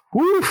this.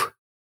 Woo!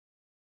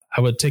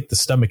 I would take the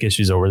stomach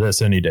issues over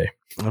this any day.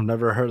 I've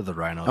never heard of the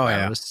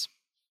rhinovirus.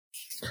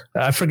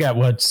 I forgot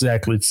what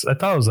exactly. I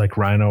thought it was like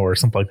rhino or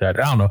something like that.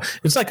 I don't know.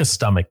 It's like a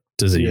stomach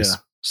disease. Yeah.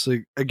 So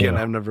again,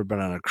 Yeah. I've never been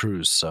on a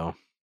cruise, so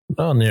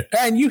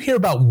And you hear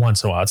about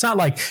once in a while. It's not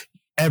like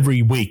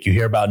every week you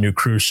hear about a new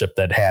cruise ship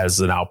that has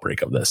an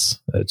outbreak of this.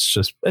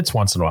 It's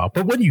once in a while.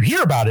 But when you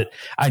hear about it,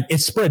 it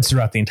spreads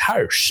throughout the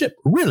entire ship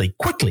really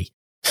quickly.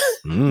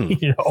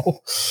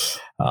 This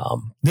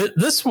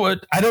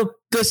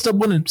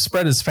wouldn't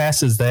spread as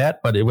fast as that,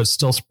 but it would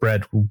still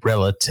spread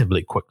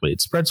relatively quickly.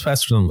 It spreads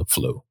faster than the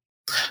flu.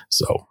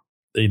 So,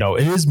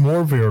 it is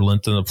more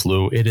virulent than the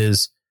flu. It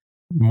is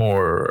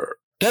more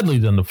deadly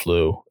than the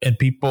flu. And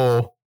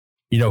people,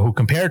 who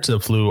compare it to the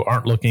flu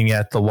aren't looking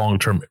at the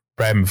long-term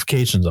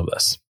ramifications of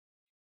this.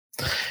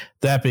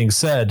 That being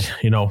said,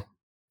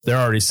 they're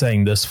already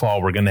saying this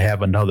fall we're going to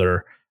have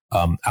another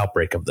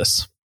outbreak of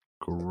this.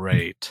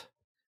 Great.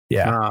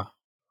 Yeah.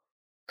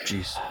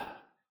 Jeez.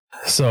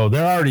 So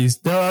they're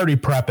already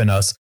prepping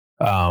us.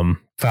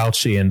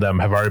 Fauci and them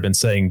have already been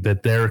saying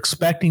that they're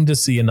expecting to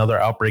see another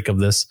outbreak of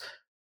this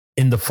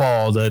in the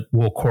fall that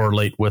will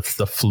correlate with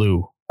the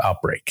flu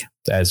outbreak,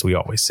 as we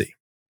always see.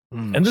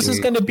 And this is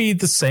going to be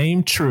the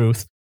same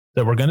truth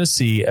that we're going to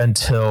see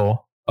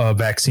until a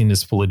vaccine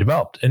is fully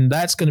developed. And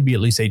that's going to be at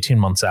least 18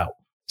 months out.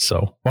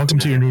 So welcome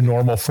to your new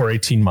normal for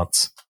 18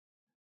 months.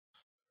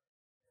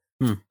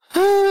 I'm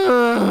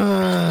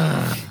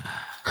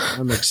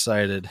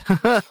excited.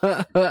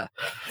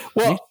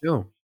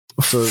 Well,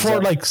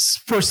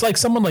 for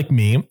someone like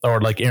me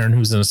or like Aaron,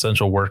 who's an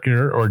essential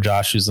worker, or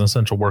Josh, who's an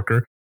essential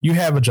worker, you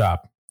have a job.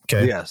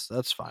 Okay. Yes,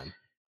 that's fine.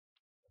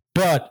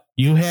 But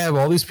you have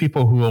all these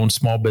people who own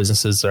small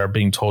businesses that are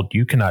being told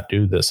you cannot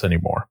do this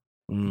anymore.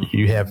 Mm-hmm.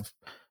 You have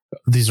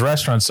these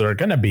restaurants that are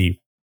going to be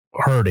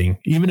hurting,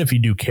 even if you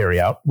do carry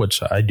out,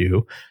 which I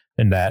do,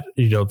 and that,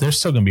 they're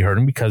still going to be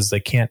hurting because they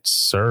can't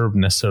serve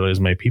necessarily as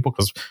many people,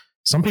 because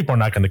some people are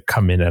not going to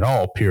come in at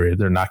all, period.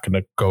 They're not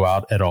going to go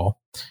out at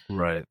all.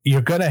 Right.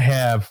 You're going to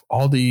have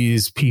all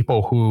these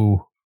people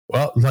who,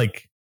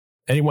 like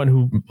anyone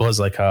who was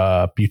like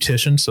a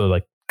beautician, so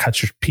like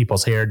cut your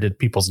people's hair, did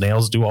people's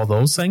nails, do all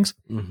those things.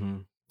 Mm-hmm.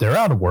 They're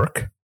out of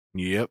work.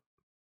 Yep.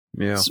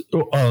 Yeah.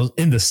 So,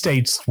 in the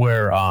states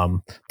where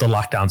the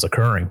lockdown's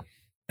occurring.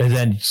 And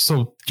then,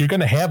 so you're going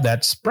to have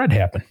that spread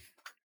happen.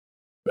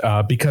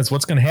 Because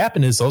what's going to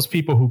happen is those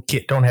people who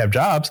don't have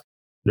jobs,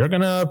 they're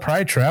going to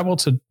probably travel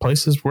to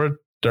places where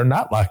they're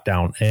not locked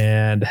down.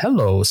 And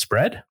hello,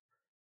 spread.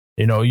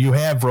 You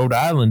have Rhode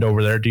Island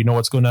over there. Do you know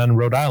what's going on in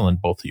Rhode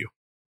Island, both of you?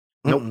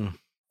 Nope.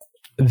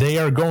 They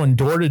are going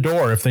door to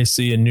door if they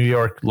see a New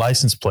York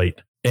license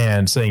plate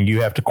and saying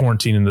you have to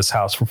quarantine in this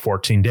house for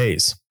 14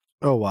 days.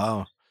 Oh,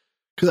 wow.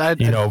 Because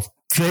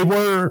they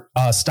were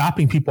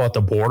stopping people at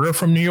the border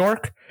from New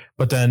York,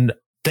 but then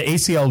the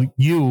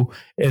ACLU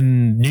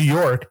in New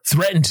York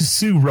threatened to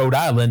sue Rhode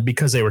Island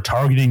because they were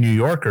targeting New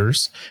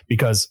Yorkers.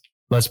 Because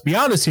let's be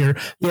honest here,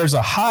 there's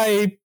a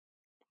high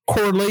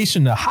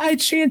correlation, a high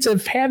chance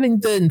of having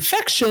the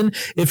infection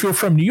if you're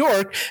from New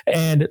York,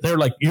 and they're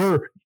like,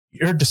 you're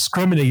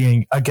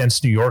discriminating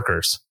against New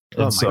Yorkers.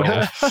 And so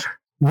they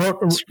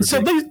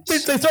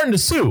threatened to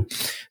sue.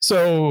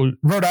 So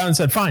Rhode Island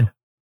said, fine,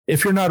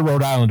 if you're not a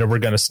Rhode Islander, we're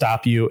going to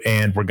stop you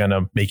and we're going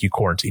to make you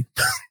quarantine.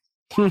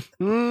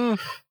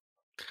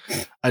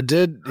 I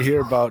did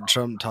hear about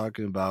Trump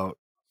talking about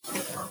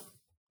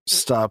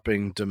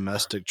stopping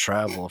domestic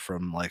travel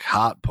from like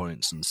hot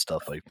points and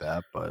stuff like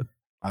that, but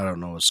I don't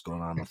know what's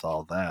going on with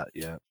all that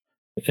yet.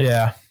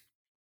 Yeah.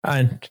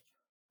 And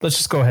let's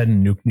just go ahead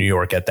and nuke New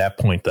York at that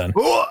point then.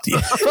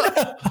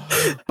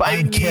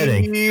 I'm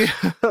kidding.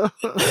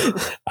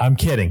 I'm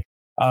kidding.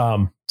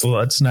 So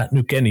let's not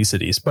nuke any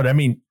cities. But I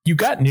mean, you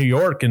got New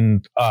York,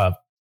 and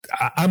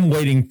I'm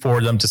waiting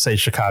for them to say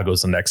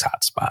Chicago's the next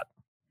hot spot.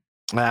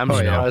 I'm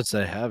surprised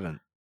they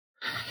haven't.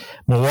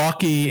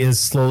 Milwaukee is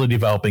slowly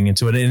developing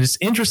into it. And it's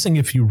interesting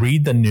if you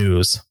read the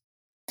news.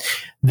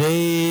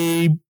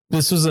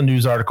 This was a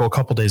news article a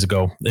couple days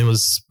ago. It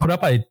was put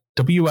up by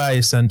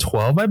WISN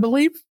 12, I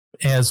believe,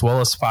 as well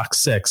as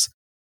Fox 6.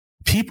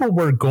 People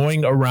were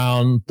going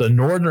around the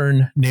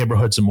northern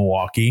neighborhoods of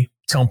Milwaukee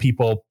telling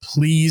people,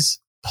 please,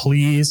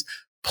 please,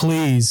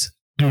 please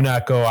do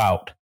not go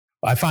out.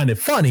 I find it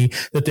funny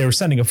that they were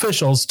sending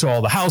officials to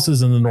all the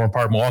houses in the north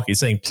part of Milwaukee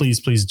saying, please,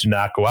 please do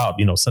not go out,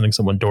 sending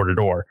someone door to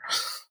door.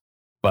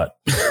 But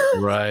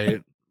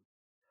right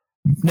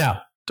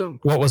now,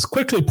 what was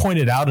quickly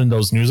pointed out in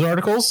those news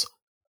articles,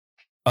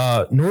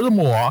 northern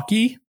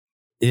Milwaukee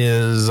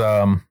is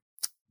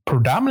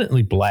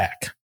predominantly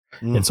black.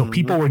 Mm-hmm. And so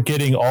people were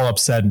getting all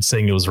upset and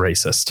saying it was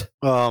racist.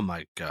 Oh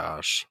my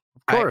gosh.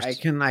 Of course.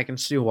 I can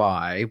see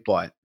why,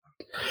 but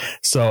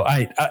so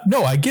I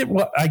get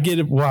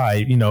it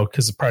why,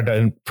 because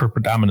it's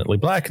predominantly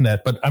black in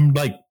that, but I'm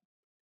like,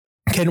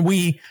 can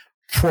we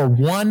for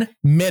 1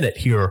 minute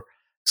here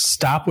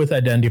stop with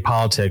identity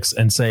politics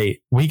and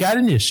say, we got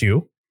an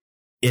issue.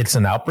 It's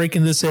an outbreak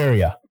in this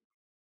area.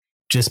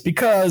 Just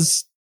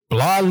because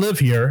blah live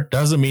here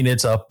doesn't mean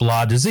it's a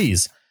blah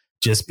disease.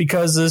 Just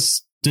because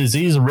this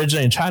disease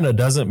originated in China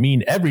doesn't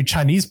mean every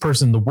Chinese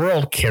person in the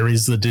world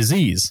carries the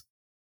disease.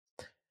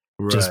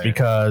 Right. Just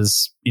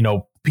because,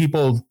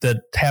 people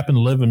that happen to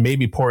live in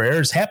maybe poorer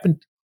areas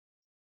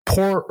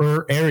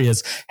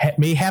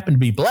may happen to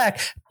be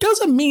black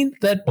doesn't mean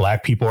that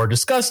black people are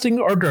disgusting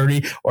or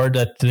dirty or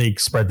that they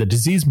spread the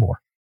disease more.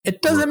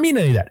 It doesn't mean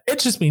any of that. It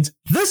just means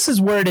this is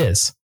where it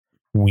is.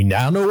 We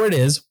now know where it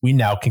is. We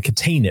now can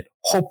contain it,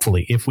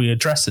 hopefully, if we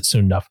address it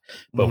soon enough.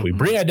 But we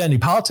bring identity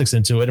politics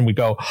into it and we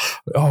go,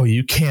 oh,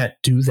 you can't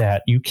do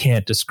that. You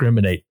can't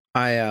discriminate.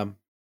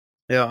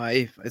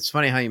 It's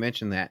funny how you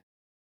mentioned that,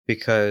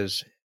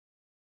 because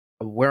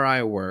where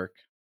I work,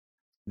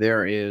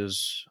 there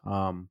is,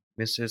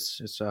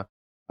 it's a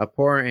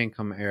poorer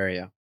income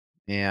area,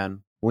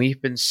 and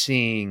we've been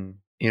seeing,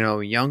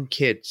 young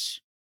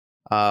kids,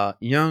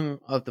 young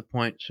of the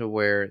point to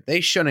where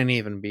they shouldn't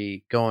even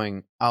be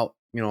going out,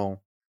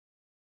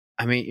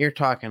 I mean, you're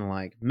talking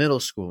like middle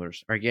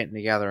schoolers are getting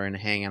together and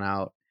hanging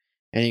out,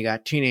 and you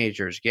got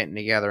teenagers getting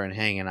together and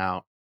hanging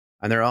out,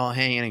 and they're all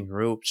hanging in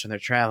groups, and they're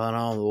traveling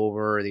all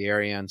over the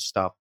area and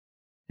stuff.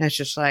 And it's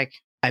just like,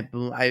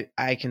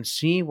 I can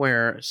see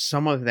where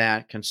some of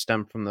that can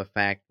stem from the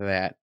fact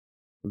that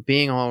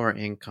being lower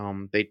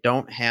income, they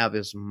don't have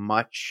as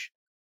much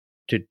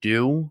to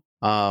do,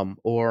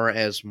 or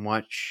as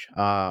much,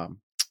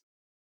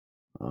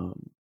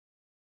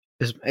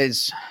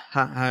 as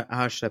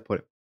how should I put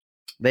it?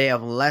 They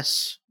have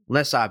less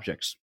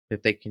objects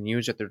that they can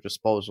use at their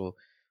disposal.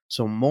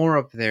 So more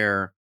of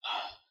their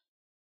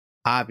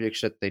objects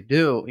that they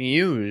do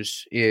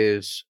use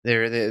is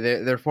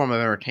their form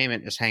of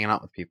entertainment is hanging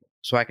out with people.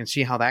 So I can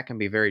see how that can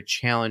be very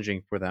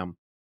challenging for them,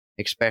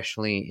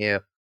 especially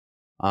if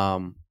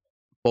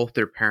both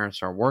their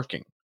parents are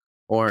working,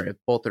 or if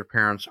both their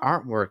parents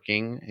aren't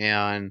working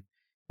and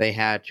they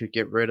had to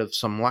get rid of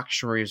some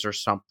luxuries or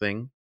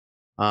something.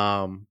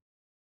 So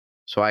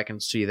I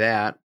can see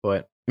that,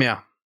 but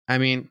yeah, I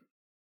mean,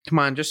 come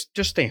on, just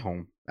stay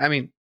home. I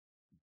mean,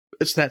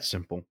 it's that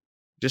simple.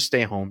 Just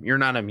stay home. You're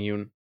not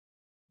immune.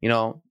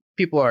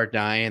 People are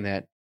dying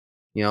that,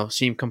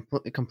 seem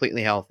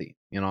completely healthy.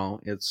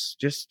 It's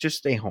just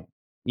stay home.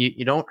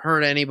 You don't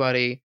hurt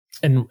anybody.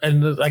 And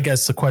I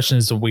guess the question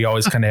is that we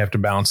always kind of have to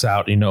balance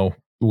out,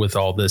 with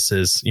all this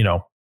is,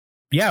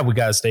 yeah, we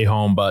got to stay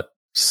home. But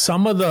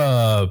some of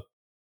the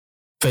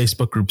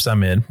Facebook groups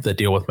I'm in that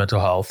deal with mental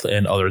health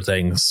and other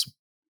things,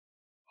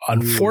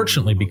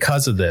 unfortunately,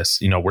 because of this,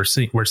 we're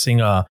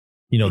seeing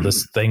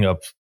this thing of,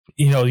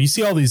 you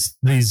see all these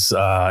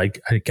I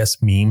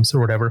guess memes or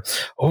whatever.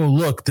 Oh,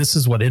 look, this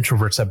is what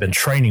introverts have been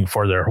training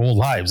for their whole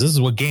lives. This is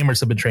what gamers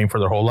have been training for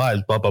their whole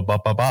lives. Blah, blah, blah,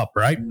 blah, blah,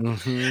 right?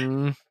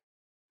 Mm-hmm.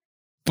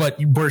 But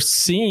we're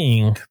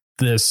seeing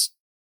this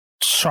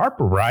sharp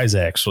rise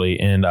actually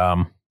in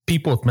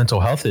people with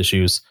mental health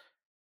issues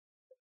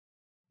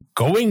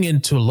going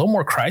into a little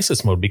more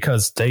crisis mode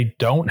because they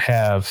don't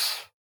have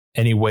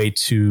any way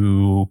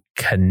to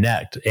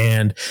connect.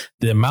 And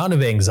the amount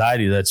of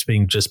anxiety that's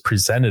being just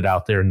presented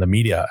out there in the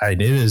media, and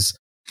it is,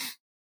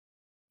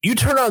 you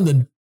turn on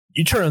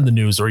the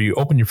news or you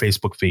open your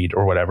Facebook feed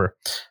or whatever,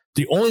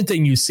 the only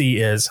thing you see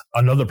is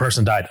another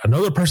person died,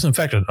 another person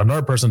infected,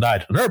 another person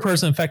died, another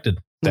person infected.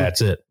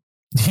 That's it.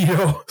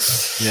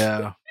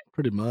 Yeah,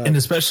 pretty much. And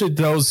especially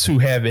those who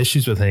have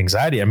issues with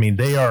anxiety, I mean,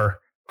 they are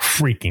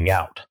freaking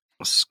out.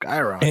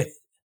 Skyrocket.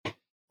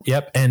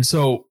 Yep. And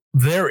so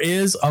there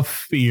is a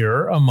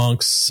fear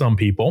amongst some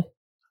people,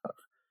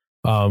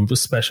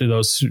 especially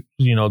those who,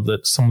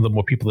 that some of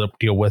the people that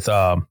deal with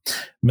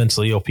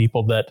mentally ill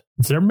people, that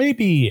there may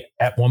be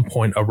at one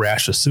point a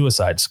rash of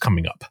suicides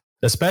coming up,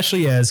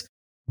 especially as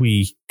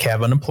we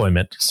have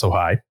unemployment so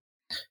high.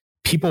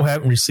 People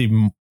aren't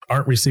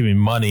receiving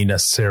money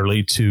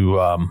necessarily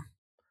to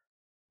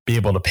be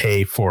able to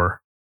pay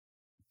for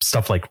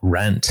stuff like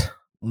rent.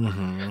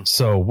 Mm-hmm.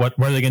 So what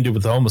are they going to do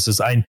with the homeless?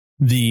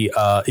 The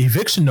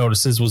eviction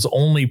notices was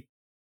only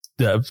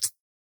the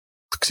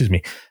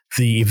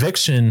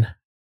eviction.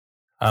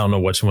 I don't know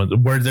which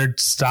one where they're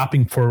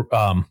stopping for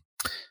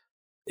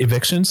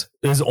evictions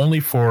is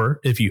only for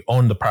if you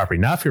own the property,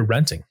 not if you're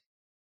renting.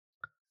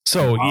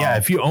 So yeah,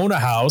 if you own a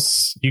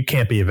house, you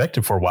can't be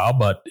evicted for a while.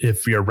 But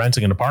if you're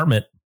renting an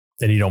apartment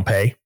and you don't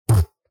pay,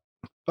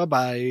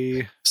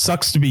 bye-bye.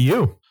 Sucks to be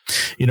you.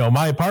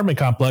 My apartment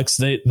complex,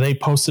 they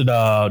posted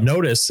a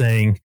notice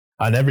saying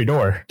on every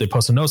door, they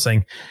post a note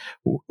saying,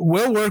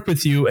 we'll work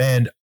with you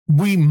and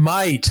we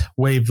might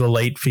waive the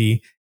late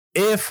fee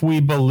if we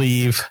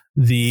believe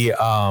the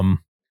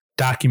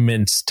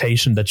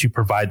documentation that you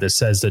provide that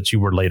says that you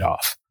were laid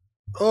off.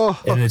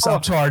 And it's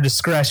up to our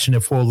discretion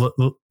if we'll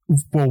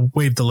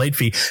waive the late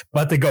fee.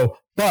 But they go,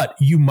 but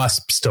you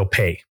must still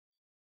pay.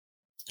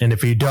 And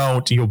if you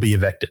don't, you'll be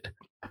evicted.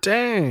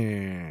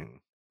 Dang.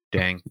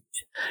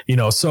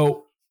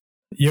 So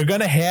you're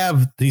going to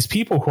have these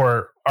people who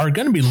are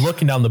going to be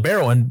looking down the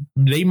barrel, and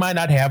they might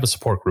not have a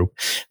support group.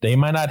 They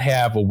might not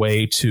have a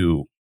way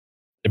to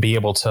be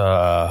able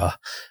to,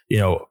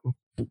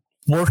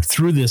 work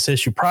through this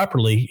issue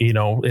properly,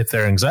 if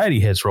their anxiety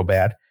hits real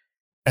bad.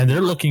 And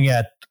they're looking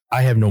at,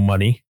 I have no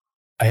money.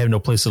 I have no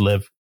place to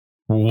live.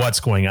 What's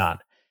going on?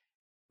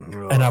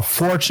 And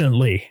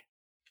unfortunately,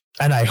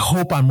 and I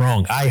hope I'm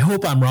wrong. I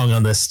hope I'm wrong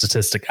on this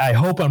statistic. I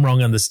hope I'm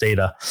wrong on this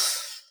data.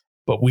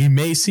 But we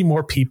may see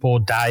more people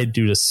die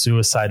due to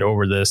suicide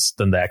over this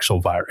than the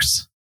actual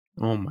virus.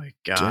 Oh my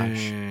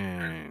gosh.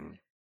 Dang.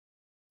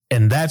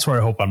 And that's where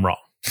I hope I'm wrong.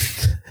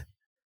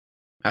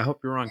 I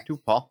hope you're wrong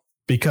too, Paul.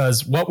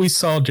 Because what we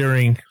saw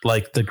during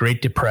like the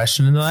Great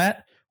Depression and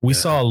that, we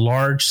saw a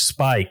large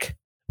spike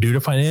due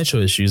to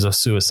financial issues of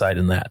suicide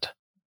in that.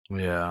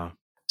 Yeah.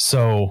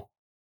 So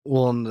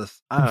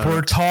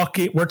we're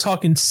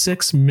talking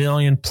 6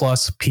 million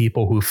plus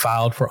people who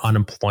filed for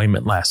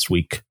unemployment last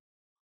week.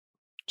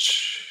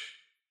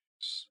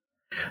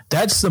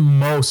 That's the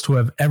most who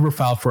have ever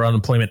filed for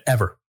unemployment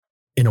ever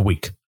in a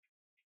week.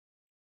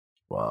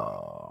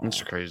 Wow.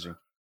 That's crazy.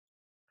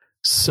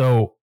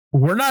 So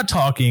we're not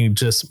talking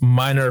just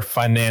minor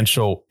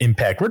financial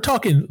impact. We're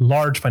talking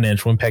large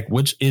financial impact,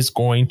 which is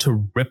going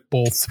to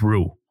ripple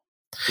through.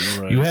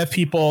 Right. You have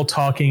people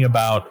talking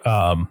about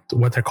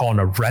what they're calling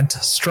a rent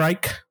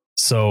strike.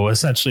 So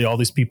essentially all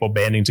these people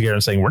banding together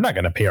and saying, we're not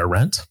going to pay our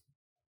rent.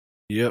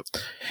 Yep.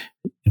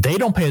 They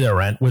don't pay their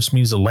rent, which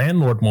means the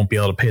landlord won't be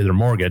able to pay their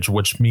mortgage,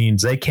 which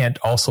means they can't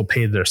also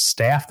pay their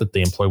staff that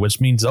they employ, which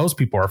means those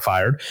people are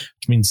fired,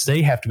 which means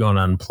they have to go on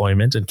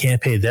unemployment and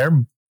can't pay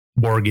their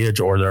mortgage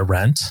or their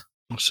rent.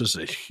 It's just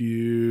a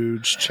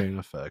huge chain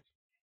effect.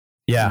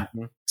 Yeah.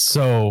 Mhm.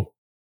 So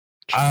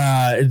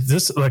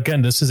this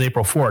is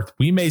April 4th.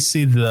 We may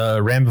see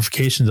the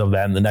ramifications of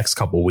that in the next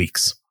couple of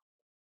weeks,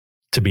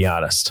 to be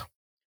honest.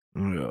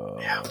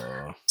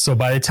 Yeah. So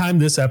by the time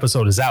this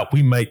episode is out,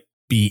 we might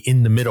be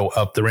in the middle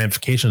of the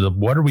ramifications of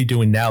what are we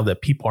doing now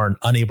that people are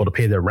unable to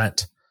pay their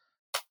rent.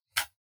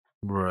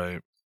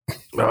 Right.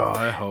 Oh,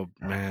 I hope,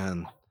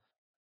 man.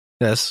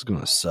 Yeah, this is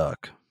gonna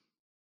suck.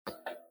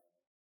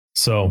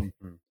 So,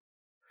 Mhm.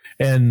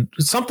 and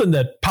something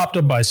that popped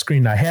up by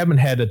screen, I haven't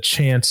had a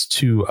chance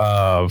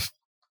to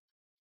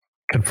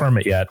confirm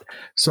it yet.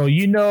 So,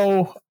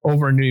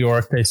 over in New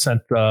York, they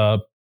sent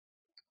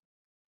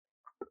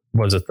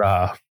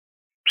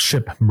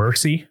ship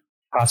Mercy,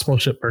 hospital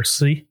ship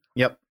Mercy.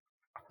 Yep.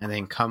 And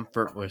then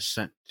Comfort was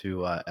sent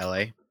to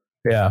LA.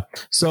 Yeah.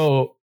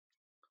 So,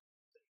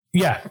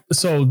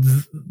 So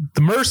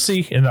the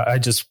Mercy, and I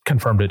just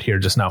confirmed it here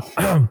just now.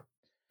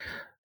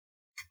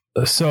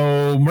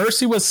 So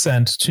Mercy was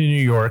sent to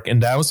New York,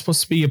 and that was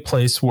supposed to be a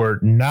place where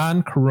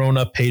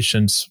non-corona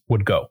patients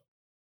would go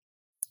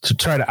to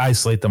try to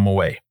isolate them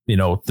away.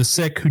 The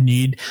sick who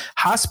need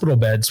hospital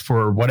beds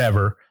for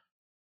whatever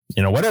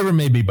it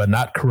may be, but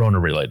not corona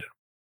related.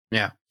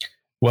 Yeah.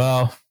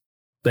 Well,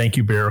 thank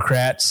you,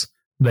 bureaucrats.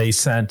 They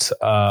sent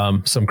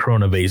some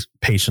corona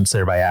patients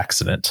there by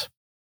accident.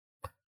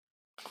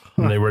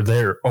 And they were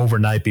there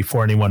overnight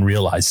before anyone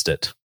realized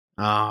it.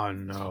 Oh,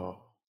 no.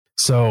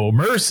 So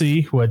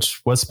Mercy,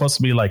 which was supposed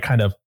to be like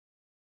kind of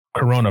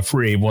corona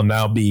free, will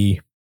now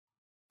be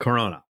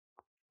Corona.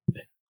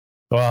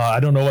 Well, I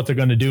don't know what they're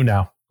going to do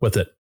now with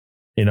it.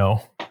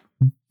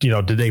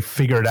 Did they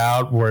figure it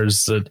out?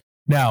 Where's it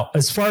now?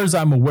 As far as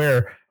I'm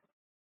aware,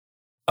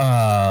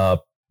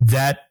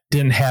 that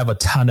didn't have a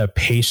ton of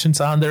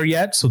patients on there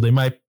yet, so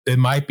it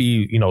might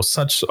be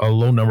such a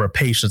low number of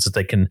patients that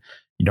they can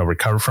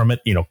recover from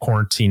it.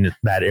 Quarantine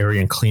that area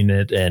and clean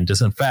it and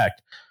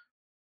disinfect.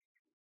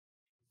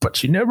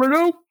 But you never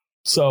know.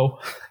 So,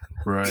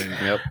 Right.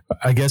 Yep.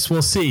 I guess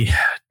we'll see.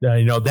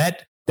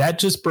 That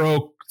just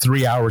broke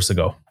 3 hours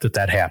ago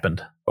that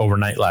happened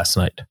overnight last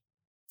night.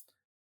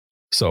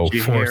 So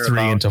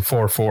 4-3 into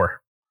 4-4.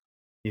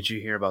 Did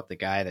you hear about the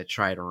guy that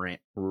tried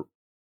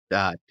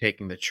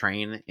taking the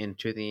train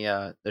into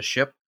the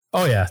ship?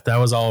 Oh yeah, that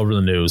was all over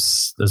the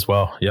news as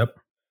well. Yep.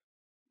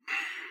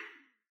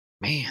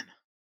 Man.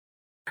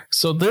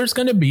 So there's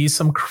going to be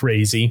some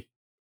crazy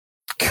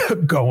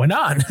going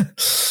on.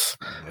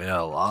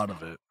 Yeah, a lot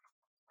of it.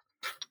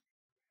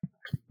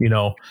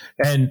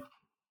 And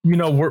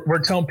we're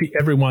telling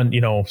everyone,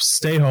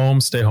 stay home,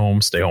 stay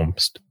home, stay home.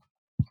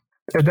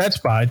 And that's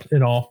fine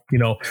and all.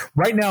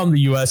 Right now in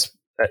the U.S.,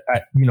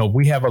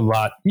 we have a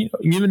lot.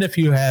 Even if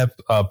you have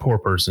a poor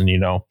person,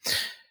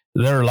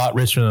 they're a lot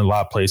richer than a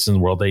lot of places in the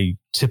world. They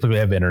typically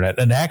have internet,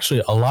 and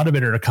actually, a lot of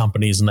internet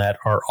companies and that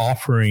are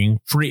offering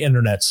free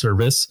internet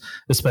service,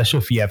 especially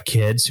if you have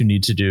kids who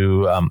need to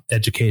do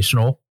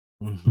educational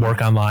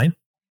work online.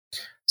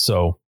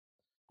 So,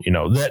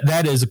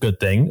 that is a good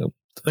thing.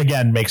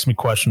 Again, makes me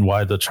question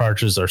why the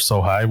charges are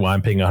so high. Why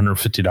I'm paying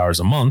 $150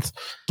 a month.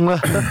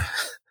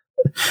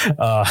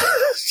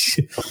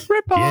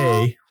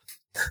 Yay.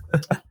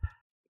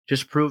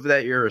 Just prove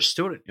that you're a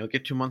student. You'll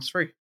get 2 months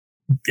free.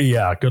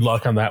 Yeah, good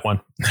luck on that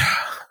one.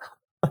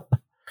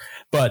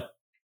 But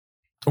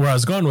where I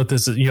was going with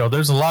this is,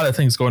 there's a lot of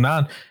things going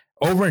on.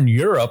 Over in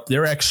Europe,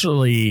 they're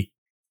actually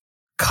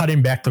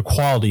cutting back the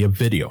quality of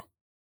video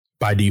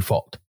by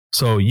default.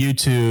 So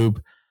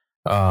YouTube,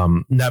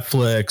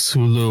 Netflix,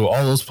 Hulu,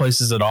 all those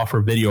places that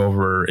offer video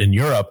over in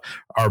Europe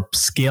are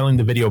scaling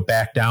the video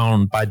back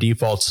down by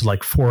default to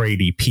like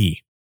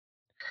 480p.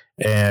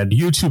 And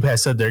YouTube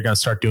has said they're going to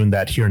start doing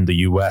that here in the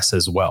US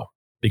as well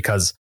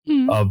because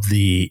of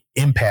the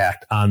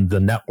impact on the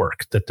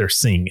network that they're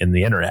seeing in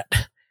the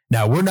internet.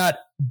 Now, we're not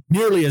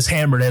nearly as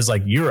hammered as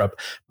like Europe,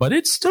 but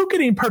it's still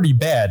getting pretty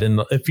bad.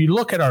 And if you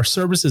look at our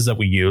services that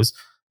we use,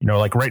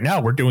 like right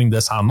now, we're doing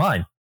this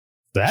online.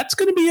 That's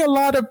going to be a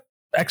lot of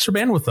extra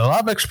bandwidth. A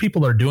lot of extra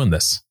people are doing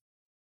this.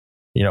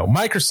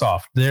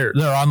 Microsoft, their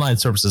online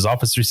services,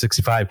 Office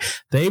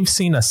 365, they've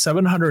seen a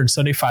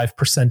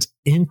 775%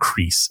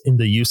 increase in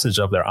the usage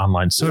of their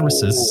online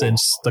services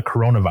since the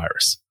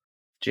coronavirus.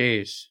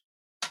 Jeez.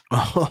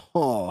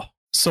 Oh.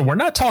 So we're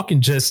not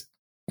talking just,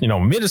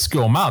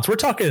 minuscule amounts. We're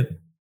talking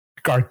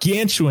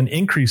gargantuan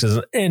increases.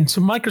 And to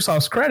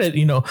Microsoft's credit,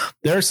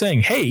 they're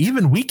saying, hey,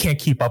 even we can't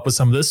keep up with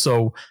some of this.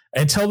 So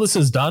until this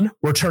is done,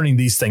 we're turning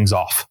these things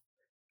off.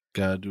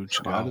 Gotta do what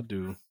you gotta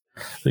do.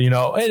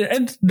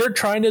 And they're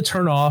trying to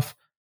turn off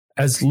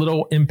as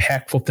little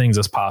impactful things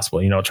as possible,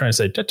 trying to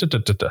say, down,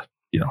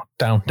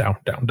 down,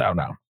 down, down,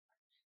 down.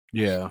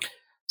 Yeah.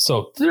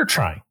 So they're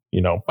trying,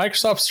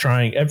 Microsoft's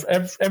trying.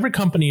 Every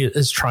company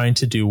is trying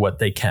to do what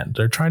they can.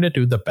 They're trying to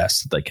do the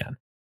best that they can.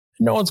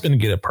 No one's going to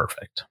get it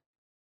perfect.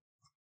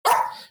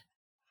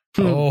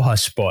 Oh,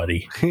 hush,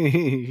 buddy.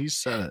 He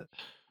said it.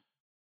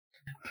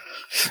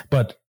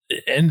 But,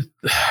 and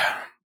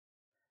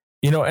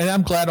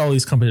I'm glad all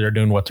these companies are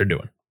doing what they're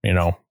doing.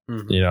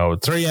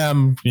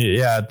 3M,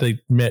 yeah, they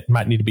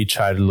might need to be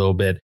chided a little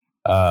bit.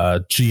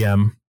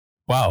 GM,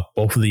 wow,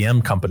 both of the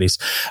M companies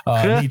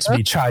need to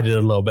be chided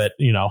a little bit,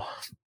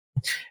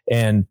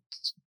 and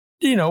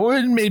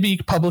maybe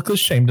publicly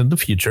shamed in the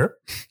future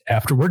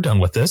after we're done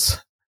with this,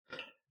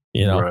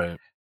 Right.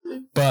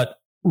 But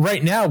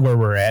right now, where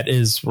we're at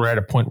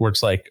a point where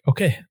it's like,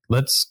 okay,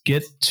 let's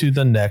get to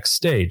the next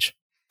stage,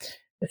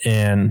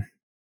 and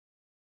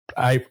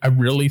I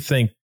really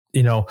think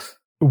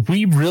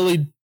we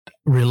really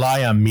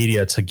rely on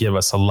media to give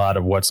us a lot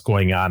of what's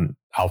going on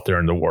out there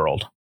in the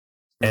world.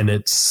 And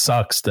it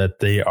sucks that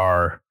they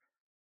are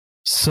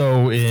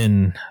so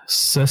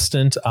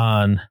insistent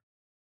on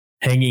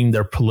hanging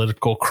their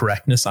political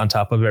correctness on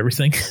top of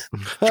everything.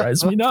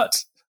 Drives me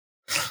nuts.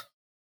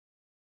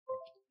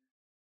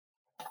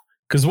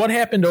 Because what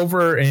happened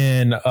over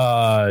in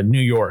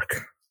New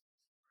York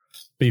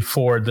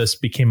before this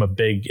became a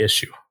big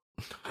issue?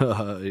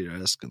 You're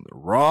asking the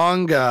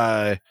wrong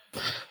guy.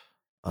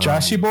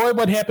 Joshy boy,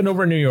 what happened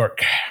over in New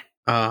York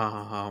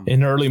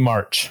in early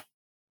March?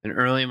 In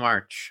early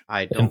March,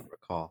 I don't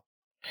recall.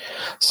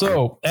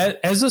 So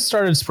as this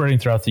started spreading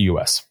throughout the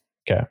U.S.,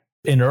 okay,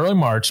 in early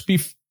March,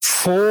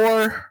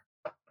 before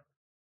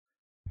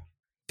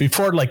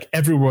like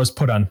everyone was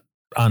put on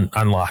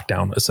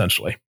lockdown,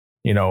 essentially,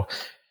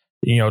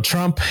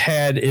 Trump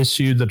had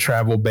issued the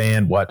travel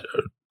ban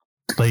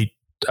late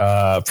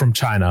from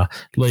China,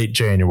 late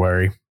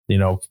January,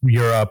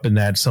 Europe, and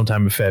that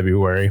sometime in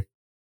February.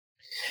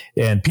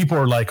 And people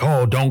were like,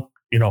 oh, don't,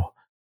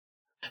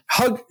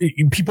 hug.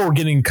 People were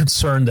getting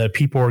concerned that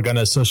people were going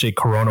to associate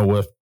Corona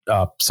with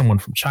someone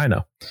from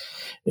China.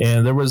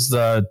 And there was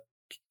the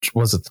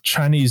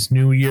Chinese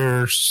New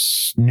Year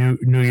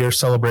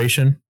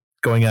celebration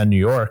going on in New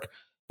York.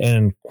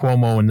 And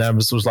Cuomo and them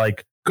was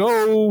like,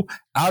 go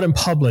out in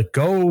public,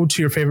 go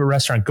to your favorite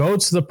restaurant, go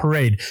to the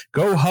parade,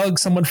 go hug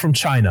someone from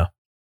China.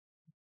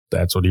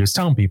 That's what he was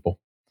telling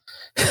people.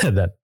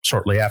 That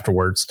shortly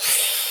afterwards,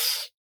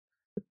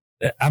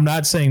 I'm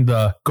not saying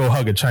the go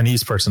hug a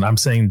Chinese person. I'm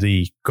saying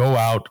the go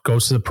out, go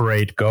to the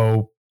parade,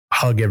 go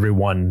hug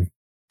everyone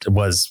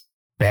was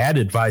bad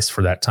advice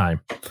for that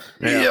time.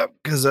 Yeah. Yep,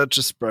 because that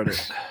just spread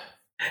it.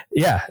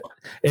 Yeah,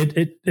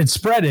 it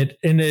spread it,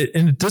 and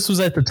this was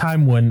at the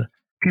time when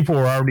people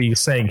were already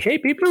saying, "Hey,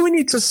 people, we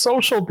need to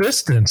social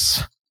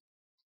distance."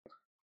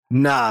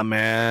 Nah,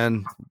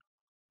 man,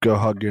 go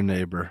hug your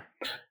neighbor.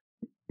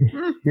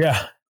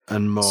 Yeah,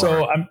 and more.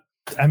 So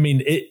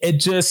it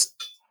just.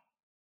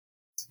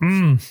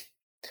 And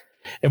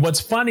what's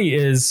funny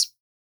is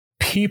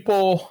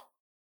people,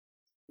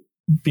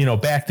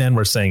 back then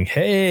were saying,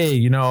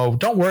 hey,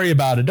 don't worry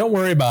about it. Don't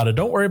worry about it.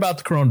 Don't worry about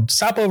the corona.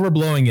 Stop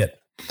overblowing it.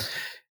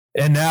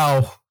 And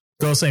now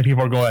those same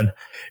people are going,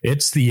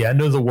 it's the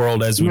end of the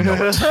world as we know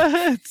it.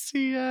 It's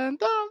the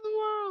end of the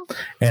world.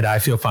 And I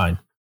feel fine.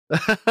 And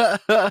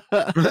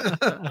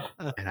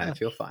I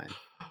feel fine.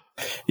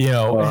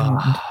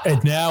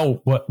 And now,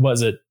 what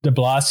was it? De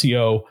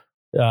Blasio,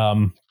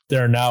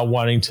 they're now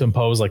wanting to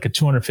impose like a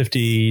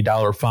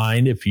 $250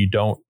 fine if you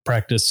don't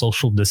practice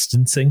social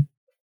distancing.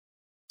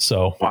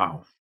 So,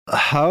 wow.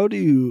 How do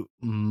you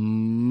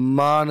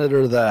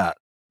monitor that?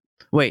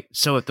 Wait,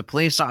 so if the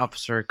police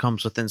officer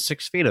comes within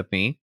 6 feet of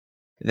me,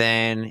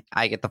 then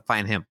I get to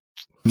fine him.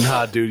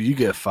 Nah, dude, you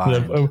get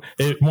fined.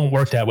 It won't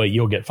work that way.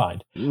 You'll get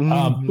fined.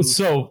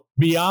 So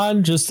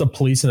beyond just the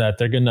police and that,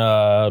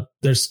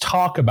 there's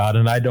talk about,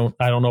 and I don't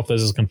know if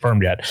this is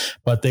confirmed yet,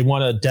 but they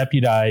want to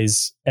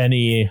deputize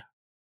any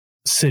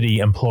city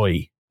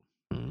employee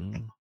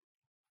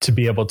to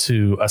be able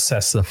to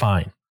assess the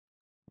fine.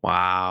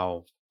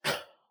 Wow.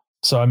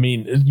 So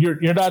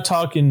you're not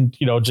talking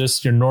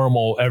just your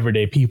normal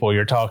everyday people.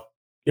 You're talking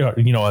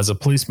as a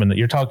policeman,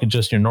 you're talking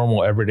just your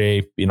normal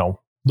everyday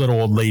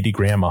little old lady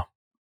grandma.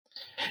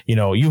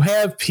 You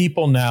have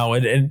people now,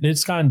 and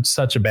it's gotten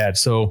such a bad.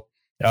 So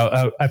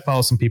I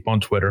follow some people on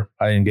Twitter.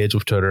 I engage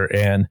with Twitter,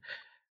 and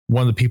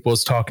one of the people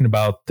is talking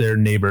about their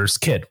neighbor's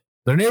kid.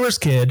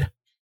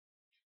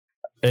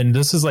 And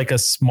this is like a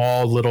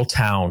small little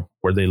town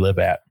where they live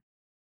at.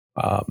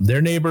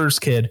 Their neighbor's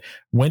kid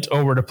went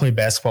over to play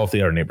basketball with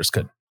the other neighbor's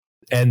kid.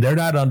 And they're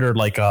not under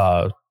like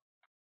a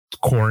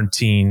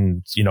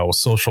quarantine,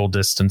 social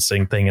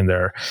distancing thing in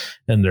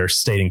their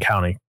state and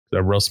county. They're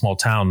a real small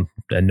town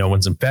and no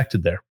one's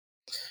infected there.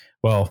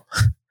 Well,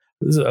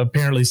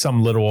 Apparently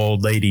some little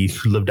old lady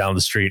who lived down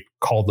the street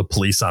called the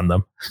police on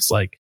them. It's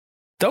like,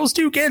 those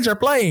two kids are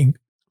playing.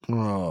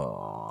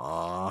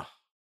 Aww.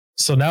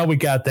 So now we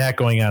got that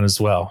going on as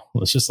well.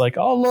 It's just like,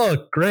 oh,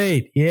 look,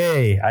 great.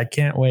 Yay. I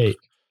can't wait.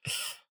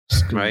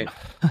 Right.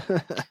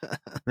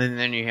 And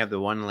then you have the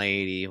one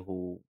lady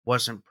who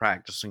wasn't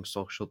practicing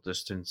social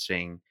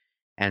distancing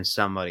and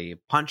somebody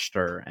punched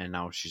her and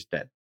now she's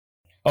dead.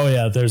 Oh,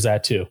 yeah, there's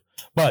that too.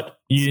 But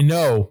you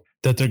know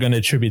that they're going to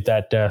attribute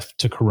that death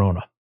to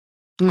Corona.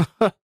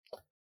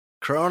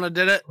 Corona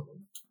did it.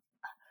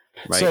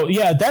 Right. So,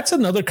 yeah, that's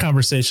another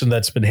conversation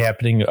that's been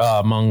happening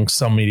among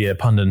some media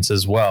pundits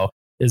as well,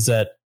 is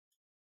that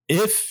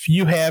if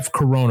you have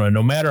Corona,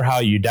 no matter how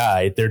you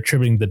die, they're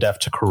attributing the death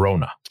to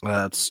Corona.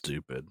 That's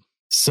stupid.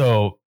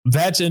 So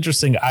that's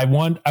interesting. I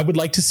would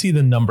like to see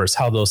the numbers,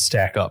 how those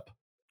stack up.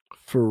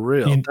 For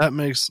real. That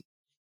makes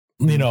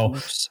no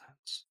sense.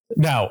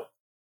 Now,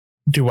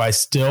 do I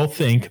still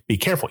think be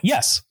careful?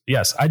 Yes.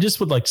 I just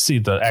would like to see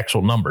the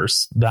actual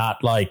numbers,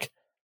 not like,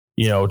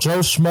 Joe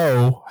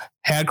Schmo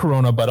had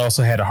Corona, but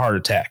also had a heart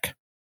attack.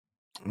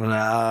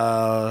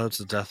 No,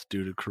 it's a death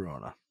due to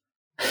Corona.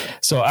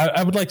 So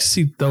I would like to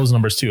see those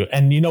numbers too.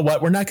 And you know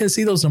what? We're not going to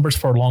see those numbers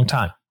for a long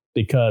time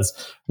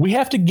because we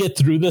have to get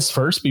through this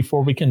first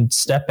before we can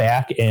step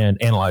back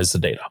and analyze the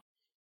data.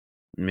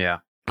 Yeah.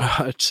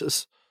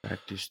 Just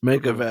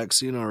make a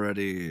vaccine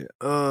already.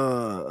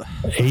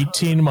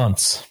 18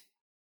 months.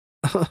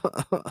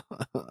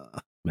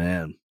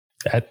 Man.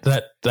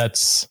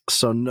 That's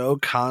so no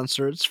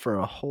concerts for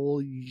a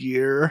whole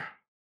year.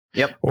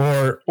 Yep.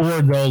 Or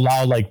they'll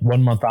allow like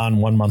 1 month on,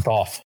 1 month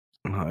off.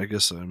 I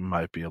guess I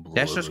might be able to.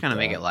 That's just going to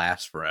make it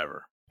last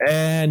forever.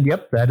 And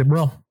yep, that it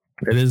will.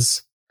 It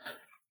is.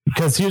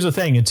 Because here's the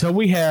thing, until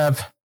we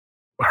have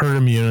herd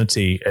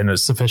immunity in a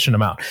sufficient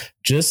amount,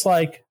 just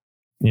like,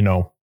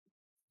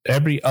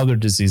 every other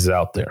disease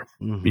out there,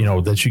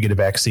 that you get a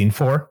vaccine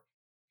for,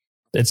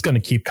 it's going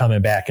to keep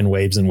coming back in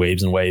waves and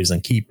waves and waves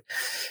and keep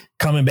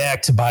coming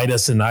back to bite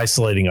us and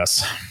isolating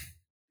us.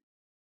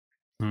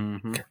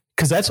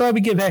 Because that's why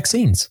we get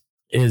vaccines,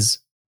 is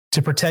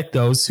to protect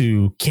those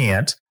who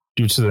can't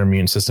due to their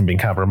immune system being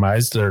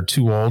compromised. They're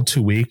too old,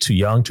 too weak, too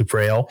young, too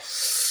frail.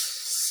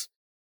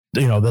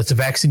 That the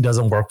vaccine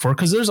doesn't work for,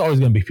 because there's always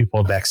going to be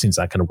people vaccines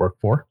not going to work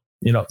for,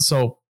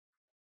 so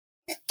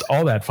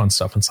all that fun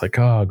stuff. It's like,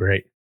 oh,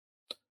 great.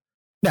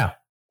 Now,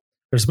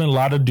 there's been a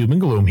lot of doom and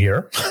gloom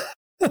here.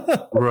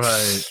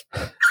 Right.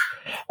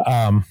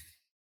 I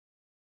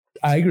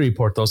agree,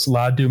 Porthos, a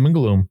lot of doom and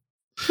gloom.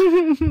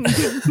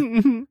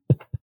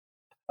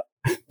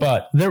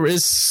 But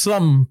there's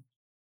some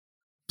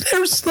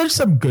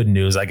good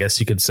news, I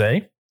guess you could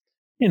say.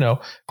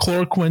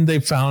 Chloroquine they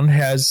found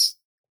has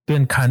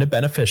been kind of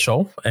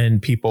beneficial in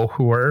people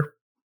who are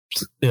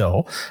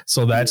ill.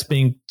 So that's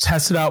being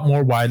tested out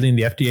more widely, and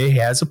the FDA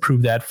has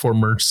approved that for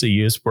emergency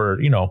use where,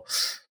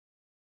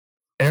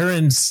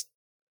 Aaron's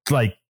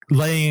like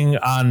laying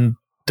on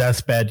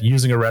deathbed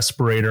using a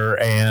respirator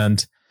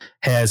and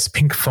has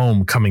pink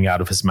foam coming out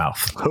of his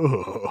mouth.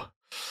 Oh.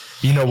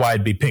 You know why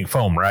it'd be pink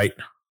foam, right?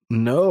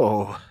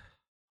 No.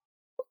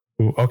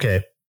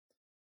 Okay.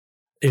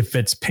 If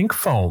it's pink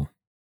foam,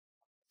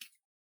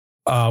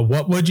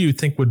 what would you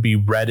think would be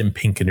red and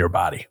pink in your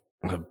body?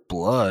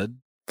 Blood.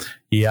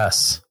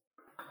 Yes.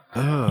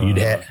 Oh. You'd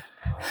have.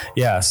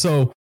 Yeah.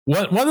 So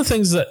one of the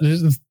things that,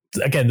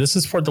 again, this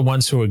is for the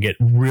ones who would get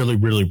really,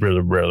 really,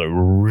 really, really,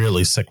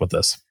 really sick with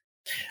this.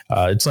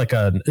 It's like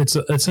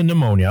it's a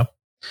pneumonia,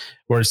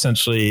 where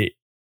essentially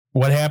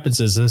what happens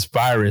is this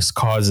virus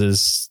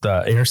causes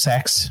the air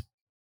sacs,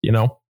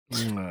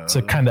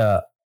 to kind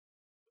of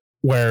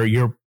where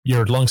your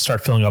lungs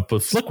start filling up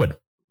with liquid,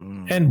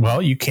 and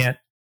well, you can't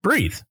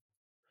breathe.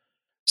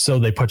 So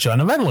they put you on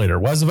a ventilator.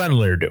 What does a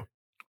ventilator do?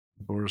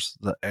 Force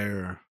the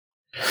air.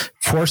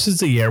 Forces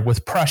the air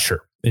with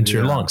pressure into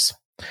your lungs.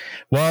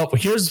 Well,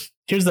 here's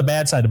the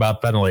bad side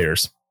about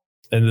ventilators.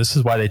 And this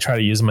is why they try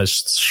to use them as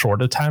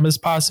short a time as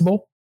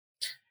possible.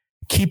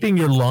 Keeping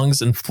your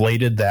lungs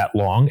inflated that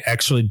long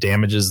actually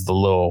damages the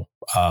little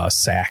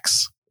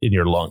sacs in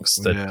your lungs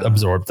that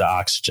absorb the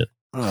oxygen.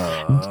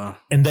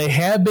 And they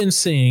have been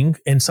seeing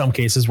in some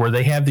cases where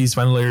they have these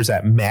ventilators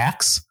at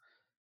max.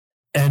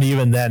 And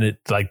even then,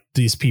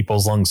 these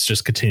people's lungs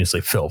just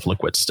continuously fill with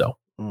liquid still.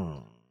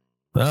 Oh,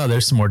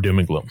 there's some more doom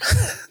and gloom.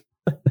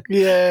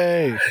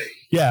 Yay.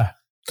 Yeah.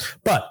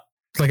 But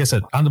like I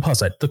said, on the plus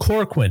side, the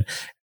chloroquine,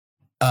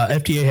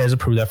 FDA has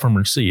approved that for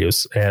emergency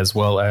use, as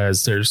well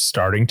as they're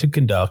starting to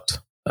conduct,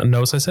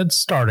 notice I said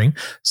starting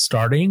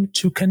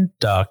to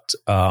conduct,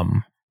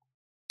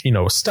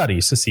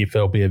 studies to see if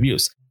it'll be of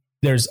use.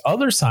 There's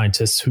other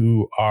scientists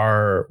who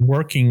are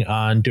working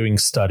on doing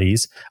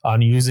studies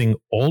on using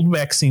old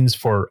vaccines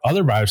for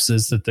other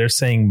viruses that they're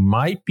saying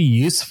might be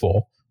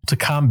useful to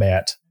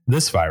combat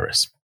this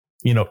virus.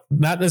 Not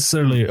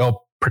necessarily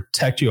it'll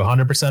protect you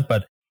 100%,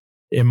 but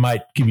it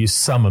might give you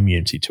some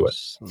immunity to it.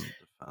 Some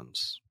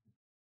defense.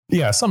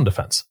 Yeah, some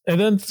defense.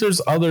 And then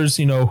there's others,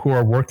 who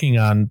are working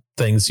on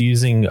things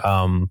using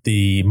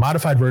the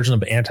modified version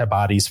of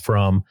antibodies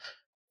from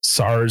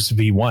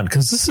SARS-V1,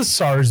 because this is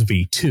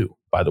SARS-V2,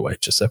 by the way,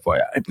 just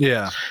FYI.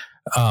 Yeah.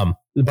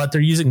 But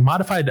they're using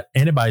modified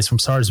antibodies from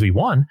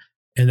SARS-V1,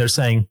 and they're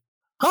saying,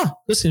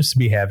 this seems to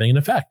be having an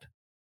effect.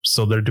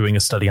 So they're doing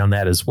a study on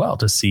that as well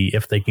to see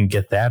if they can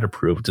get that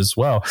approved as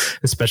well,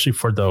 especially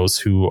for those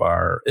who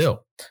are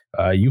ill.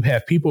 You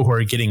have people who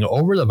are getting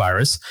over the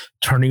virus,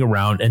 turning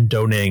around and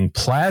donating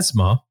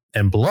plasma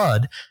and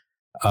blood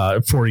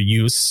for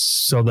use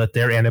so that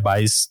their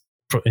antibodies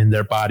in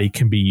their body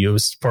can be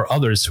used for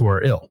others who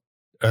are ill,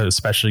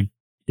 especially,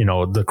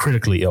 the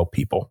critically ill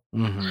people,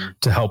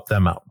 to help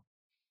them out.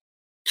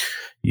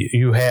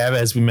 You have,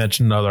 as we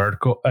mentioned in other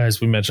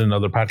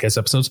podcast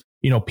episodes,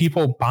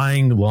 people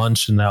buying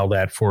lunch and all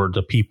that for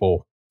the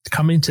people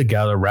coming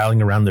together,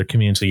 rallying around their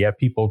community. You have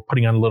people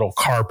putting on little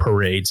car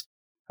parades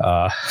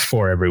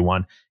for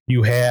everyone.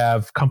 You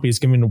have companies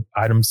giving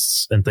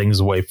items and things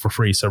away for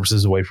free,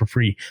 services away for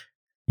free.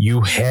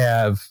 You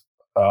have,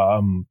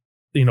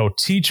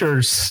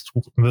 teachers.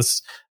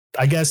 This,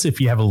 I guess, if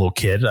you have a little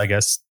kid,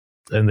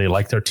 and they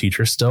like their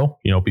teacher still,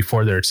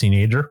 before they're a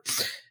teenager.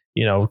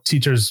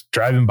 Teachers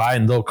driving by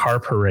in little car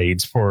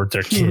parades for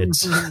their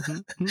kids.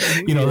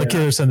 The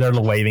kids are there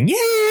waving, "Yay!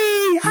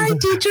 Hi,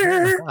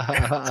 teacher!"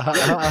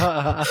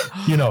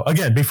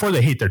 Again, before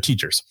they hate their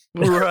teachers,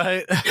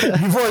 right?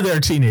 Before they're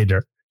a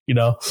teenager,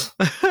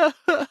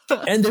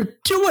 and they're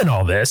doing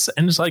all this,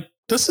 and it's like,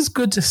 this is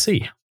good to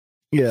see.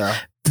 Yeah,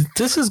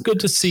 this is good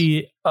to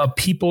see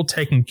people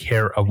taking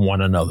care of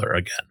one another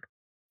again.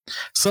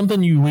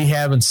 Something we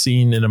haven't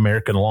seen in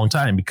America in a long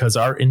time, because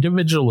our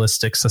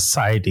individualistic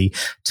society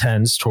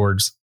tends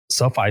towards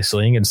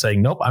self-isolating and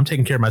saying, nope, I'm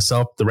taking care of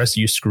myself. The rest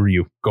of you, screw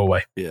you. Go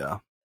away. Yeah.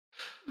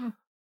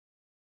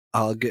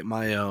 I'll get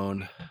my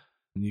own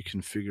and you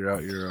can figure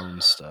out your own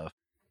stuff.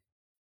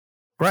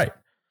 Right.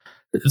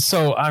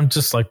 So I'm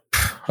just like,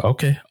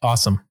 okay,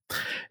 awesome.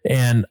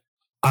 And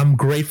I'm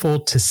grateful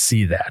to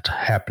see that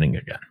happening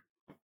again.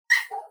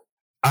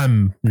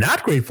 I'm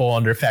not grateful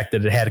under the fact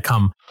that it had to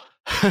come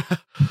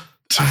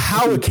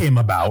how it came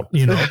about,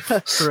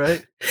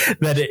 right?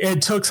 That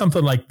it took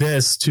something like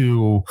this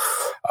to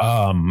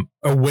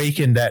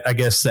awaken that, I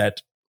guess,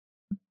 that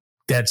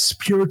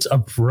spirit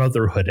of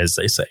brotherhood, as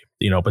they say,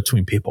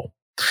 between people.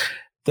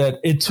 That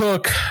it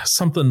took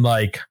something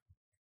like,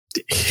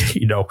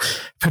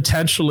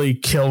 potentially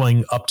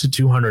killing up to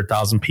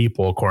 200,000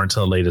 people, according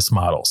to the latest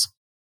models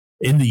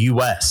in the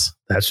U.S.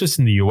 That's just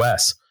in the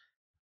U.S.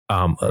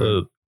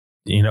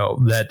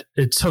 That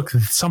it took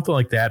something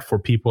like that for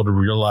people to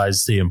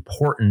realize the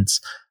importance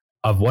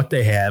of what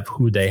they have,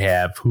 who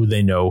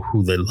they know,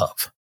 who they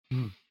love.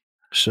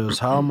 Shows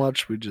how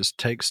much we just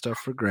take stuff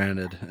for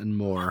granted and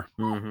more.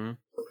 Mm-hmm.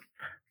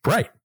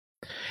 Right.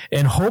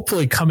 And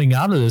hopefully coming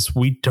out of this,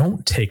 we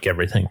don't take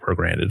everything for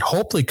granted.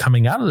 Hopefully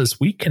coming out of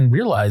this, we can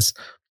realize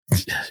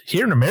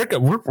here in America,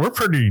 we're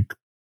pretty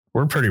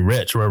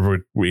rich,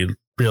 whether we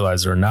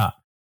realize it or not.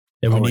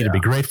 And we need to be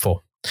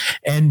grateful.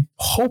 And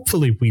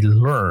hopefully we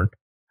learn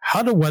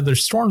how to weather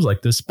storms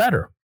like this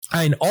better.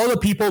 I mean, all the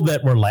people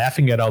that were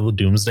laughing at all the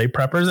doomsday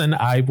preppers, and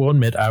I will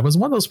admit I was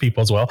one of those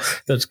people as well.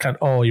 That's kind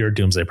of, oh, you're a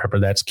doomsday prepper.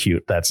 That's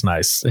cute. That's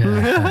nice. I'm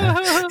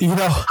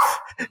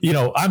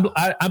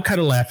kind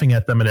of laughing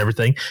at them and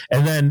everything.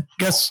 And then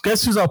guess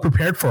who's all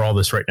prepared for all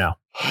this right now?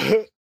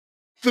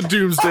 The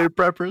doomsday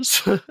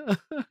preppers.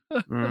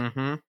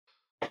 Mm-hmm.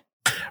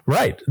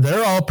 Right.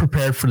 They're all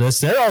prepared for this.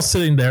 They're all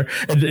sitting there.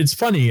 And it's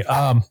funny.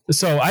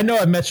 So I know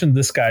I mentioned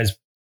this guy's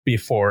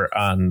before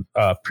on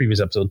a previous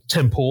episode,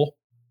 Tim Pool.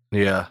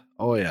 Yeah.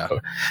 Oh, yeah.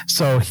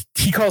 So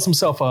he calls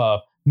himself a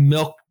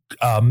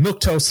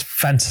milquetoast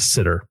fence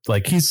sitter.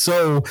 Like, he's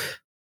so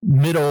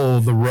middle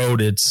of the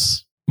road,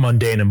 it's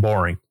mundane and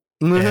boring.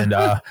 And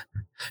I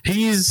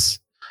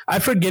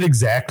forget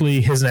exactly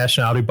his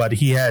nationality, but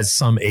he has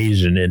some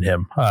Asian in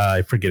him.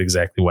 I forget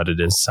exactly what it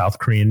is. South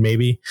Korean,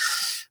 maybe.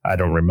 I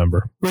don't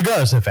remember.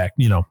 Regardless of the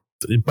fact,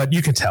 but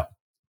you can tell.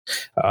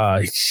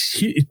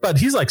 But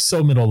he's like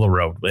so middle of the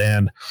road,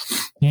 and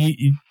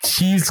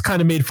he's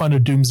kind of made fun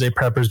of doomsday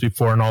preppers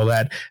before and all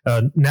that.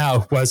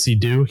 Now, what does he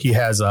do? He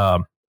has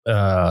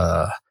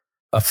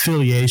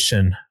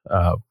affiliation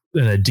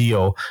and a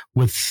deal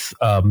with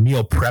a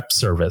meal prep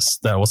service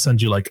that will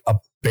send you like a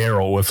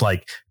barrel with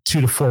like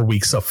 2 to 4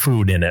 weeks of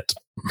food in it.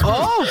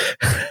 Oh,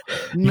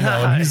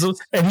 nice.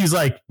 And he's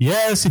like,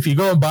 yes, if you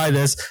go and buy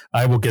this,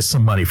 I will get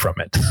some money from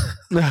it.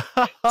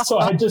 So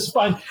I just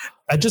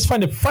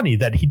find it funny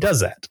that he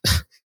does that.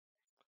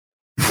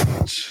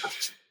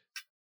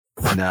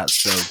 Not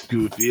so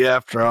goofy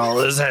after all,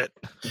 is it?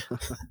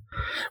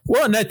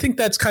 Well, and I think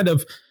that's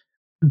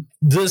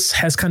this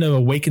has kind of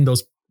awakened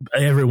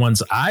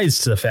everyone's eyes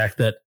to the fact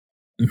that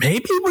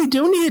maybe we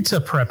do need to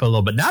prep a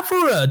little bit, not for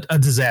a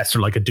disaster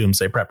like a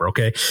doomsday prepper.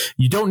 Okay.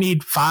 You don't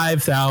need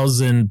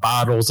 5,000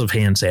 bottles of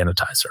hand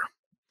sanitizer.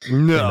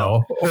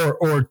 No.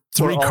 Or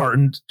three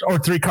cartons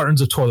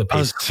of toilet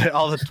paper.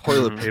 All the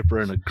toilet paper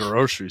in a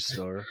grocery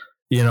store.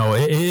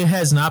 It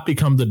has not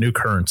become the new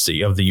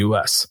currency of the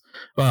U.S.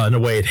 In a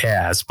way it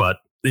has, but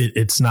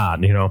it's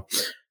not,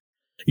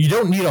 You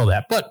don't need all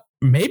that, but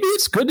maybe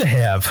it's good to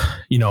have,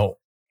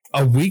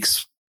 a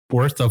week's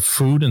worth of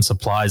food and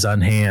supplies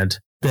on hand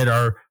that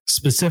are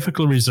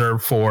specifically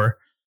reserved for,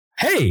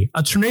 hey,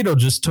 a tornado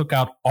just took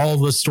out all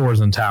the stores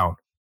in town.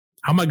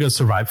 How am I going to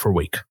survive for a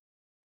week?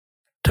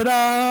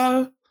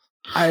 Ta-da!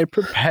 I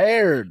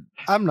prepared.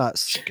 I'm not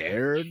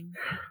scared.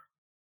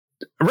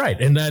 Right.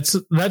 And that's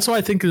why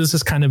I think this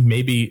is kind of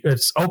maybe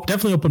it's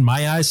definitely opened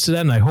my eyes to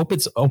that. And I hope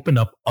it's opened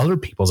up other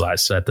people's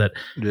eyes to that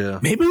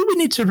maybe we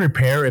need to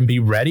prepare and be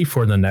ready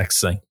for the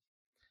next thing.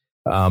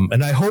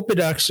 And I hope it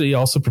actually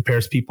also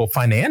prepares people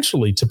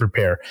financially to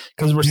prepare,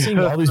 because we're seeing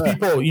all these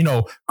people,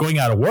 going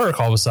out of work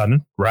all of a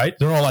sudden, right?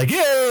 They're all like,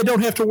 yeah, I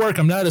don't have to work.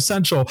 I'm not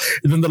essential.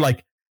 And then they're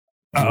like,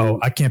 oh,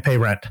 I can't pay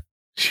rent.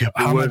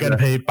 How am I going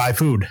to buy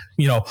food?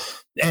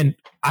 And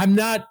I'm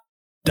not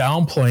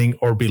downplaying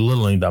or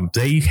belittling them.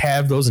 They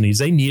have those needs.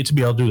 They need to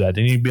be able to do that.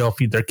 They need to be able to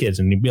feed their kids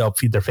and need to be able to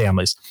feed their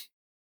families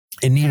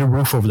and need a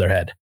roof over their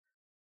head.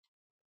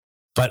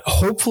 But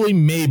hopefully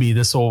maybe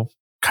this will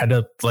kind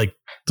of like,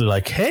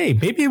 hey,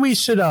 maybe we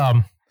should,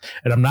 and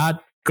I'm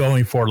not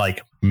going for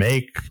like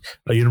make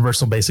a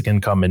universal basic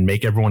income and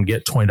make everyone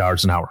get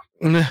 $20 an hour.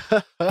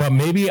 But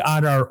maybe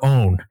on our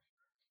own,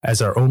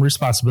 as our own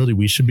responsibility,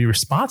 we should be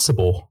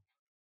responsible,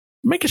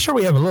 making sure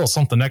we have a little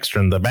something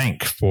extra in the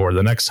bank for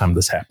the next time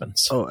this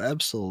happens. Oh,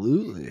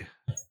 absolutely.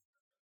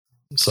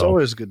 It's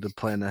always good to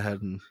plan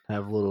ahead and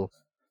have a little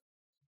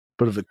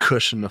bit of a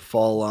cushion to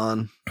fall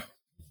on.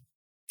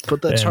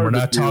 But that's hard. We're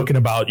not talking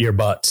about your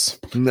butts.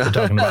 We're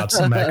talking about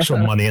some actual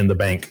money in the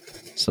bank.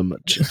 Some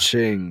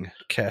cha-ching,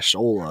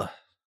 cashola.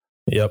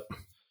 Yep.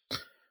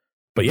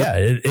 But yeah,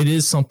 it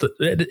is something.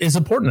 It is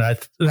important.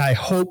 I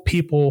hope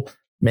people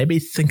maybe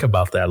think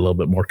about that a little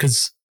bit more,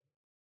 because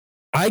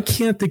I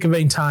can't think of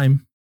any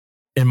time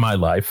in my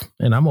life,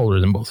 and I'm older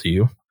than both of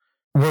you,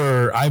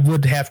 where I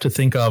would have to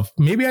think of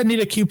maybe I need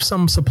to keep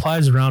some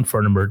supplies around for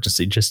an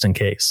emergency just in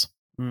case.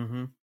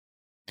 Mm-hmm.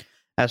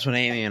 That's what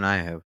Amy and I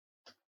have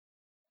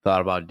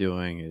thought about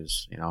doing,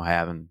 is,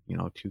 having,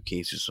 2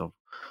 cases of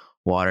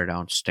water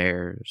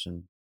downstairs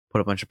and put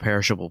a bunch of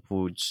perishable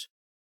foods,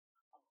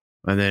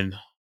 and then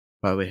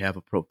probably have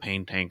a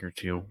propane tank or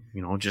 2,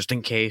 just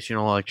in case,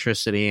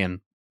 electricity, and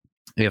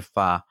if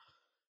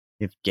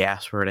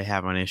gas were to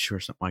have an issue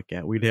or something like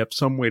that, we'd have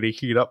some way to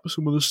heat up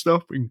some of the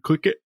stuff and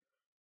cook it.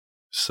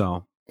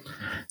 So,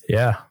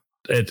 yeah,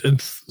 it's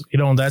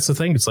that's the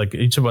thing. It's like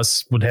each of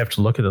us would have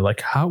to look at it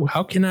like,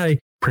 how can I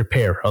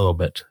prepare a little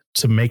bit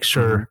to make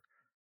sure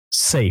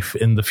safe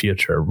in the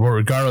future,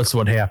 regardless of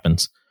what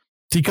happens?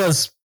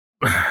 Because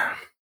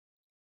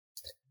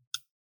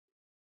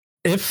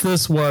if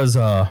this was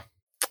a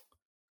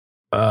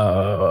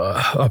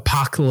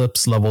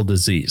apocalypse level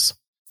disease,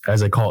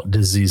 as I call it,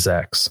 Disease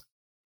X,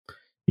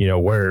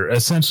 where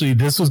essentially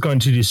this was going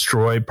to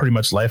destroy pretty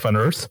much life on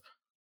Earth,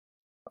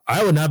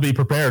 I would not be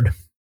prepared.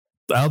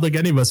 I don't think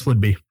any of us would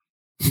be.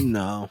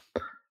 No.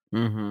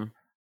 Mm-hmm.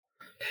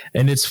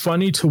 And it's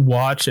funny to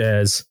watch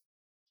as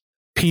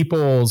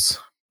people's,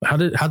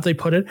 how'd they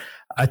put it?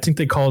 I think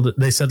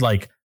they said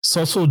like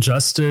social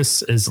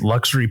justice is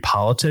luxury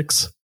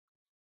politics.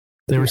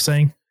 They were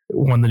saying,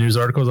 one of the news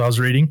articles I was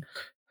reading.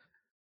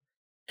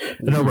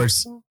 In other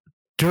words,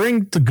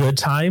 during the good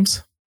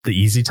times, the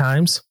easy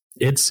times,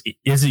 it's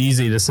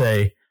easy to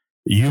say,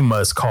 you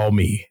must call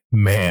me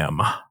ma'am,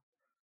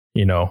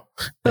 and all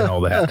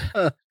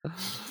that.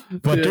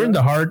 But during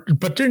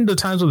the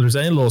times where there's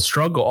any little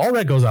struggle, all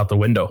that goes out the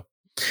window.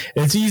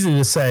 It's easy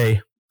to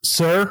say,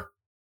 sir,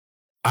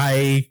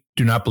 I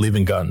do not believe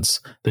in guns.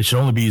 They should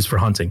only be used for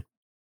hunting.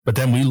 But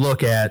then we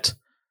look at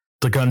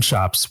the gun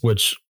shops,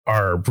 which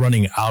are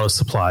running out of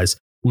supplies.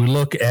 We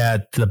look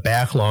at the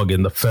backlog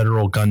in the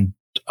federal gun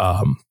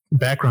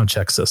background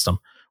check system,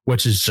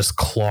 which is just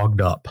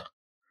clogged up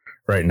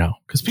right now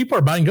because people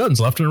are buying guns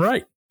left and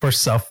right for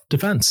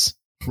self-defense.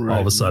 Right.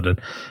 All of a sudden,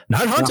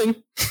 not hunting.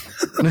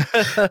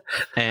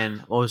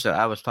 And what was it?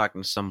 I was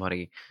talking to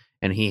somebody,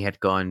 and he had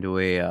gone to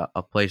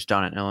a place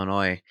down in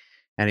Illinois,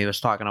 and he was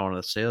talking to one of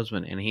the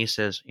salesmen, and he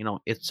says,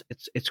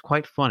 it's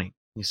quite funny.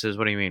 He says,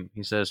 what do you mean?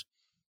 He says,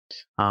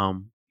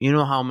 you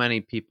know how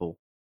many people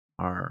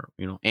are,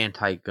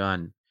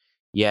 anti-gun,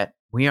 yet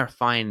we are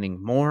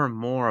finding more and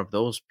more of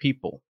those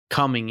people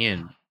coming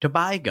in to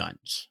buy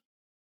guns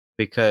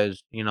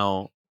because,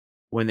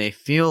 when they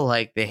feel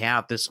like they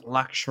have this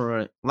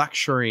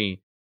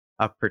luxury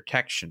of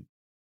protection,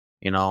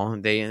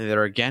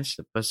 they're against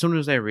it. But as soon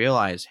as they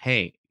realize,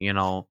 hey,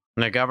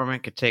 the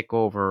government could take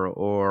over,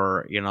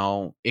 or,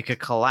 it could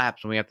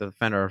collapse and we have to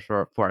defend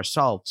for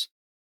ourselves,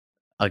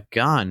 a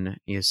gun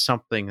is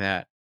something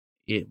that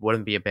it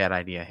wouldn't be a bad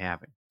idea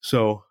having.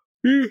 So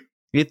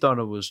he thought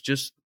it was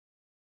just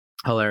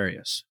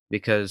hilarious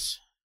because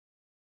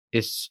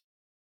it's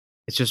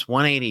just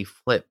 180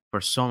 flip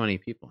for so many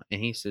people.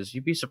 And he says,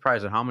 you'd be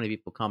surprised at how many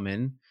people come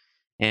in,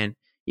 and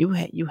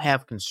you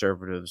have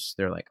conservatives.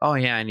 They're like, oh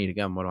yeah, I need a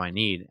gun. What do I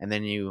need? And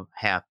then you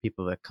have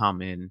people that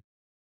come in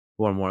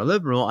who are more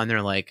liberal, and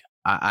they're like,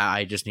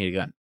 I just need a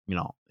gun.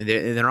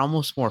 They're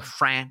almost more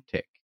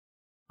frantic.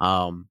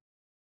 And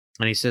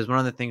he says one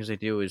of the things they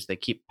do is they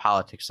keep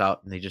politics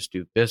out and they just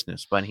do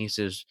business. But he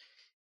says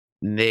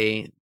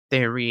they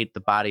read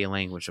the body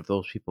language of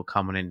those people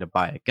coming in to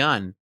buy a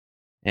gun,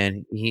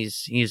 and he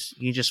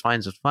just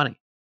finds it funny,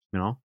 you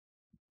know.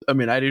 I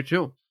mean, I do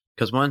too,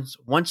 because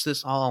once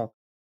this all,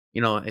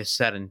 you know, is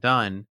said and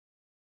done,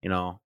 you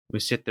know, we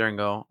sit there and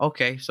go,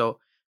 okay, so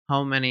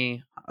how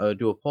many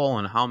do a poll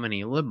on how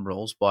many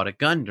liberals bought a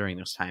gun during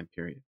this time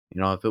period? You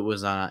know, if it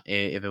was an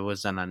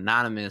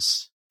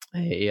anonymous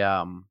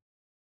an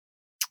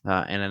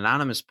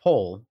anonymous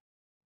poll,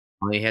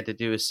 all you had to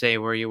do is say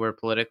where you were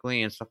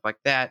politically and stuff like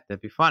that.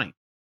 That'd be funny.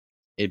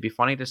 It'd be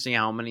funny to see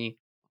how many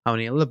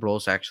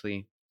liberals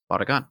actually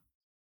bought a gun.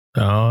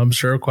 I'm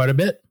sure quite a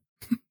bit.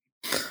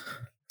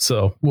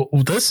 So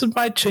this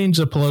might change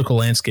the political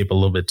landscape a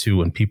little bit too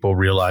when people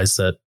realize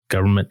that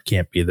government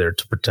can't be there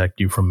to protect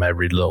you from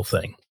every little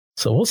thing.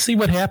 So we'll see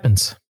what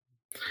happens.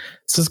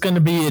 This is going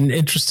to be an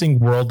interesting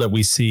world that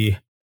we see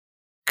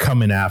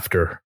coming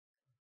after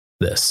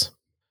this.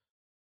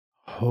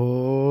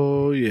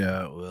 Oh,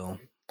 yeah, it will.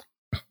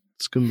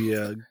 It's going to be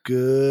a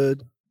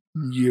good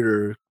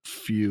year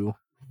few.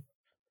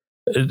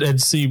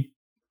 And see,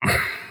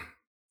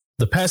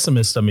 the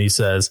pessimist of me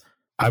says,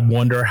 I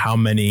wonder how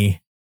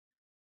many,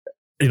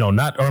 you know,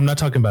 I'm not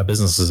talking about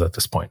businesses at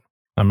this point.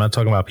 I'm not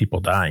talking about people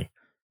dying,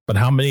 but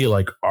how many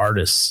like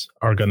artists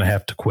are going to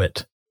have to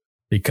quit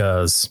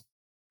because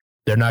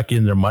they're not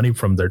getting their money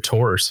from their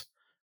tours,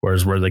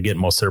 whereas where they get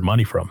most of their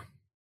money from.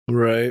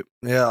 Right.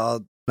 Yeah.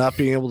 Not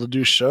being able to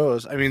do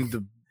shows. I mean,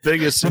 the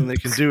biggest thing they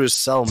can do is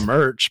sell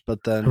merch,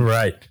 but then.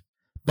 Right.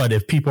 But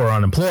if people are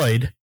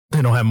unemployed,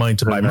 they don't have money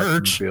to buy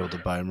merch. Be able to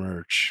buy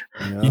merch.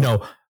 You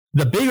know,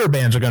 the bigger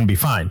bands are going to be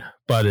fine,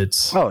 but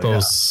it's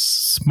those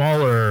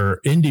smaller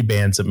indie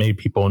bands that maybe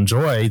people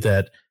enjoy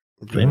that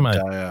they might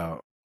die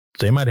out.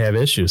 They might have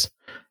issues.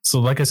 So,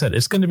 like I said,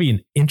 it's going to be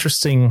an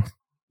interesting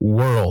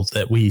world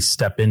that we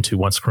step into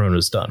once Corona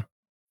is done.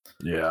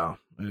 Yeah,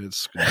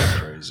 it's going to be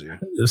crazy.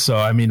 So,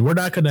 I mean, we're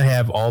not going to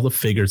have all the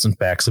figures and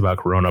facts about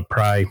Corona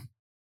probably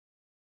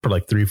for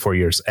like 3-4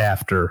 years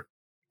after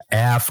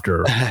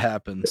it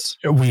happens.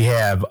 We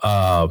have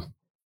a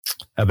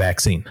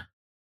vaccine.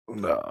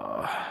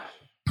 No.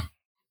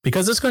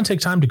 Because it's going to take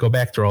time to go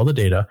back through all the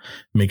data,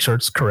 make sure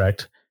it's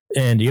correct.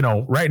 And, you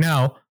know, right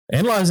now,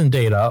 analyzing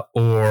data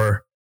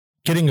or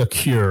getting a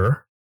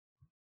cure,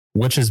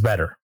 which is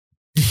better?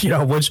 You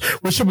know, which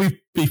should we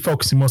be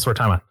focusing most of our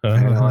time on?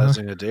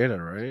 Analyzing the data,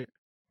 right?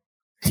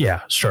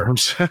 Yeah, sure.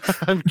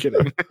 I'm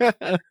kidding.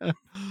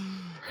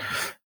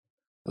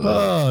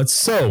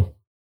 So,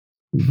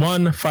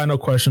 one final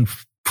question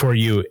for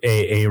you,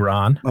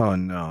 Ron. Oh,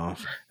 no.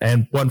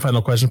 And one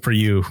final question for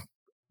you,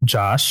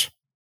 Josh,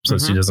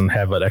 since he doesn't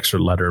have an extra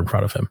letter in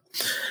front of him.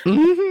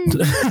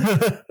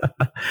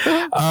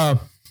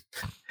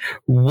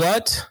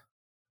 What,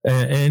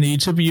 and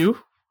each of you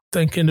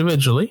think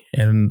individually,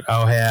 and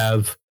I'll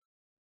have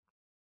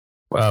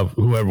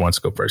whoever wants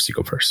to go first, you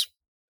go first.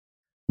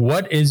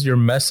 What is your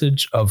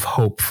message of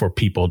hope for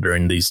people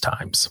during these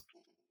times?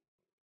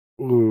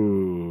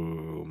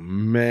 Ooh,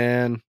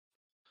 man.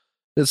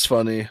 It's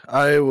funny.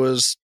 I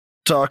was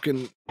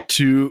talking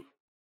to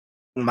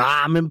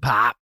Mom and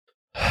Pop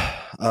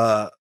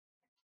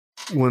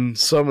when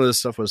some of this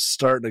stuff was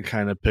starting to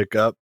kind of pick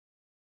up.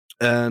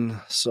 And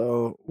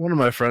so one of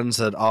my friends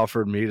had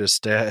offered me to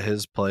stay at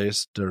his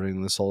place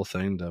during this whole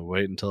thing to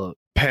wait until it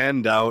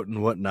panned out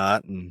and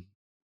whatnot. And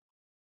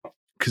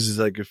because he's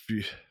like, if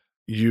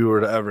you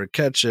were to ever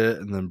catch it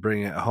and then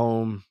bring it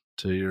home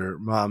to your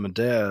mom and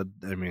dad,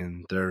 I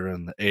mean, they're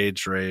in the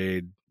age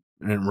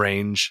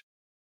range,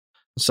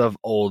 stuff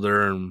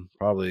older and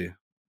probably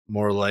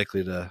more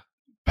likely to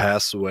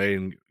pass away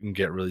and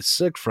get really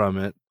sick from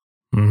it.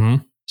 Mm-hmm.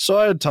 So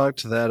I had talked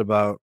to that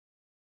about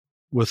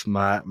with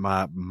my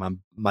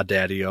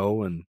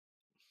daddy-o, and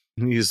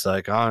he's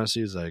like,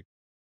 honestly, he's like,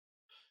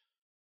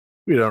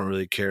 we don't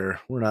really care.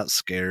 We're not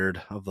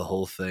scared of the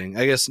whole thing.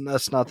 I guess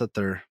that's not that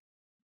they're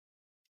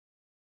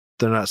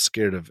not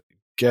scared of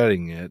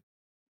getting it,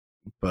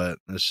 but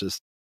it's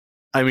just,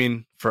 I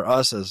mean, for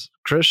us as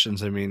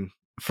Christians, I mean,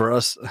 for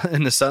us,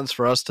 in a sense,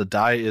 for us to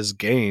die is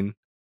gain,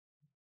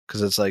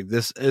 because it's like,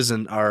 this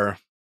isn't our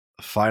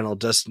final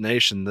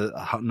destination.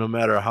 That no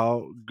matter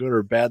how good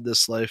or bad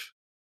this life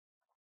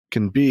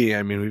can be,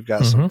 I mean, we've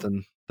got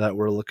something that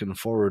we're looking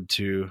forward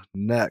to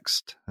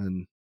next.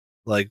 And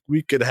like,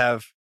 we could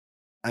have,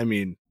 I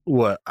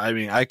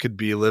could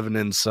be living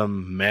in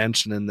some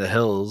mansion in the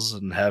hills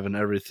and having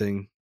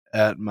everything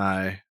at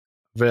my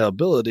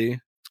availability,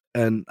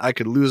 and I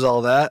could lose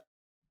all that,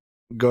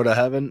 go to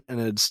heaven, and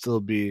it'd still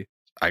be,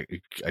 I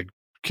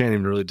can't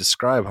even really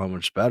describe how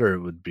much better it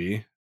would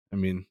be. I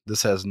mean,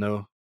 this has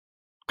no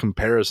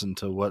comparison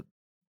to what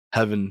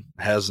heaven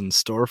has in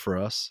store for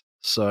us.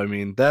 So, I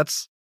mean,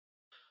 that's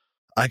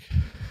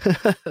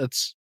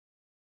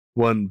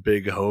one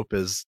big hope,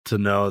 is to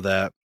know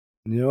that,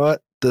 you know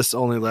what, this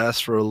only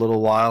lasts for a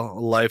little while, a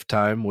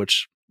lifetime,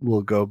 which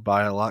will go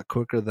by a lot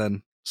quicker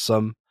than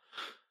some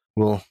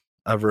will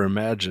ever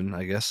imagine,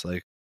 I guess.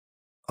 Like,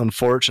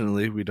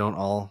 unfortunately, we don't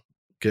all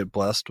get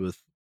blessed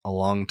with a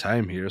long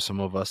time here. Some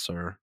of us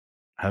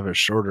have a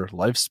shorter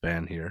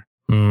lifespan here.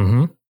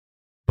 Mm-hmm.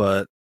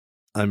 But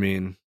I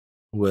mean,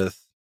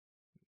 with,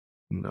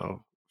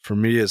 for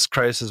me, as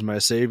Christ as my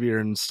savior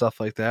and stuff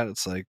like that,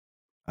 it's like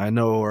I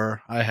know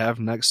where I have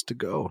next to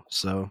go.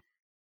 So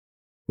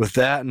with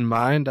that in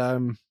mind,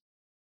 I'm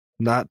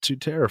not too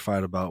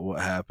terrified about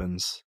what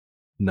happens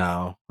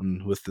now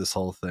and with this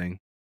whole thing.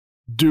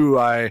 Do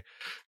I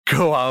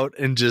go out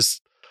and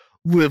just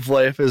live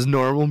life as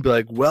normal and be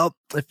like, well,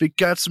 if it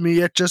gets me,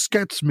 it just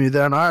gets me,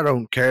 then I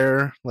don't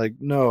care? Like,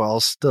 no, I'll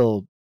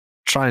still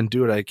try and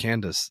do what I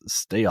can to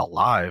stay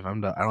alive. I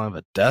don't have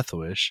a death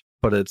wish,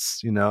 but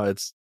it's,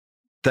 it's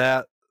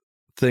that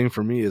thing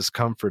for me is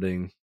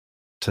comforting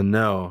to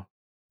know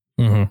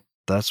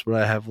that's what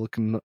I have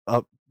looking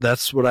up.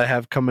 That's what I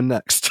have coming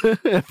next.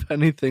 If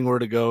anything were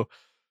to go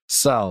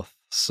south.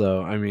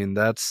 So, I mean,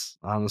 that's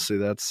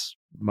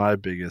my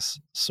biggest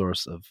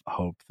source of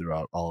hope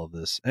throughout all of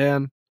this.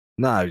 And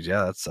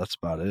that's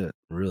about it,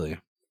 really.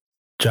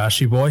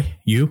 Joshy boy,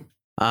 you?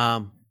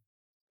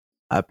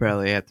 I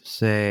probably have to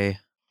say,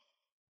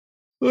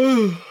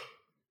 a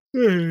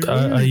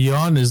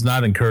yawn is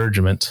not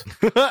encouragement.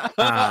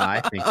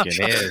 I think it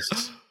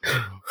is.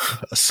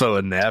 So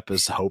a nap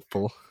is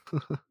hopeful.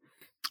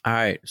 All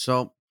right,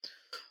 so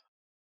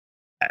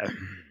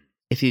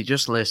if you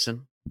just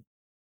listen,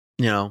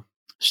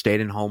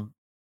 stayed in home,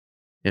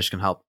 this can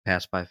help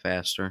pass by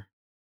faster.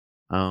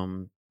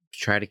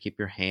 Try to keep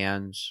your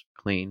hands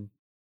clean.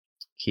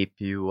 Keep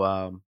you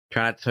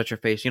try not to touch your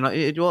face.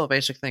 Do all the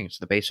basic things.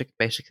 The basic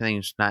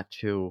things not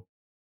to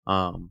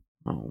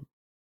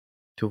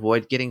to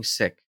avoid getting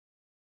sick.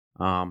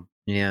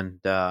 And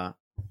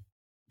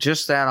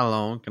just that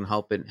alone can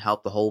help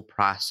the whole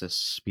process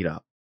speed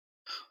up.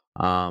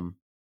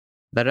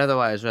 But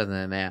otherwise, other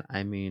than that,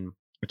 I mean,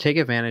 take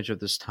advantage of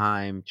this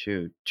time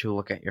to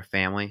look at your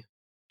family,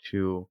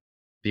 to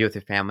be with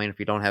your family. And if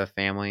you don't have a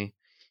family,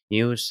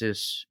 use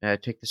this,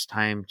 take this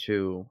time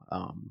to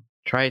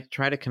try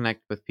to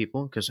connect with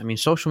people, because I mean,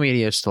 social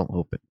media is still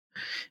open,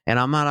 and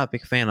I'm not a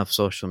big fan of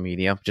social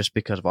media just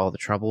because of all the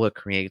trouble it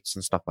creates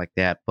and stuff like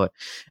that. But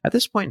at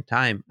this point in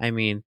time, I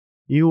mean,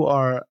 you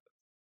are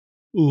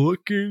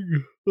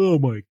looking. Oh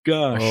my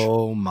gosh!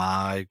 Oh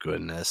my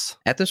goodness!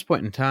 At this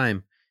point in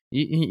time,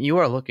 you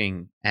are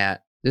looking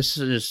at this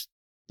is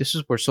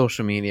where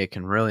social media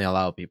can really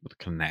allow people to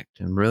connect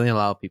and really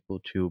allow people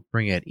to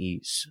bring at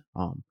ease.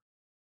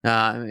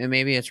 And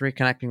maybe it's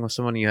reconnecting with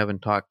someone you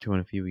haven't talked to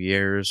in a few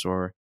years,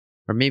 or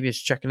maybe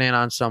it's checking in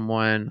on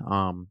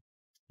someone.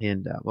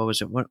 And what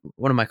was it? One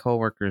of my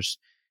coworkers,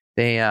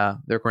 their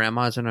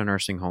grandma's in a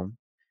nursing home,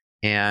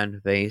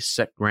 and they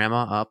set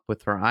grandma up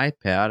with her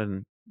iPad,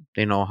 and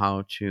they know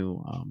how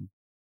to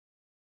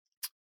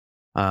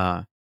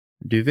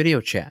do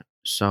video chat.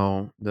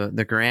 So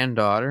the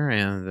granddaughter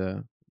and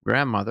the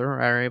grandmother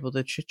are able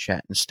to chit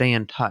chat and stay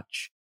in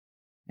touch,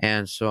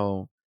 and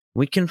so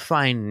we can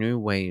find new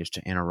ways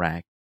to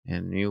interact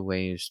and new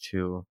ways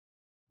to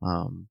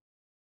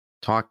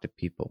talk to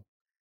people.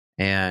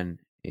 And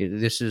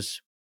this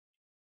is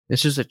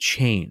a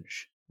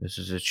change. This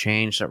is a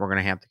change that we're going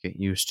to have to get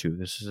used to.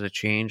 This is a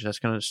change that's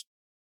going to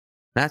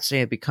not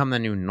say it become the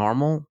new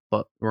normal,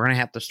 but we're going to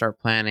have to start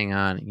planning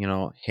on,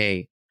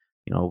 hey,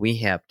 we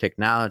have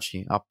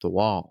technology up the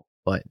wall,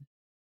 but,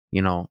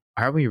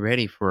 are we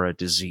ready for a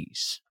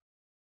disease?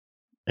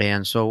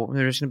 And so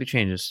there's going to be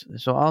changes.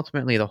 So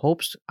ultimately, the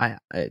hope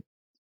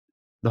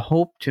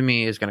to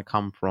me is going to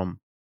come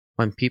from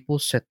when people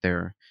sit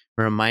there,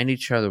 remind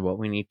each other what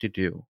we need to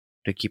do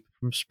to keep it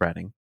from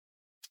spreading,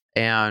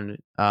 and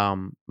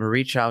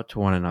reach out to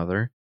one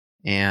another,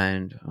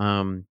 and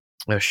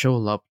show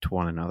love to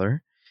one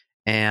another,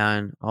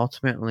 and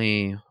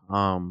ultimately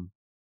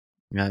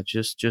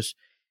just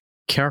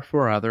care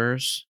for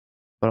others,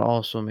 but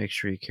also make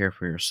sure you care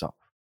for yourself.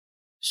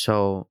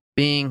 So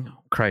being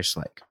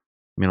Christ-like,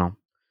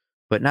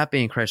 but not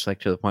being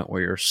Christ-like to the point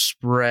where you're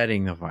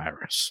spreading the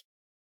virus.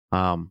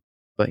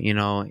 But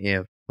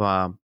if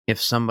a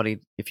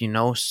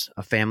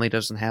family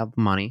doesn't have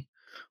money,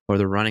 or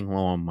they're running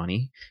low on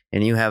money,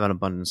 and you have an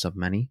abundance of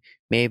money,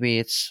 maybe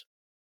it's,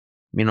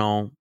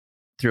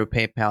 through a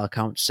PayPal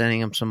account,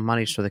 sending them some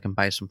money so they can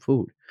buy some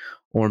food.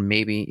 Or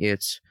maybe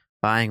it's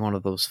buying one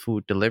of those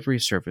food delivery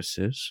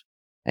services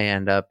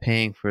and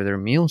paying for their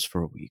meals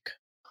for a week.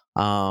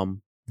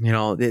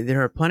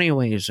 There are plenty of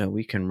ways that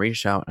we can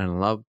reach out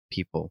and love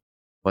people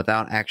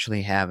without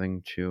actually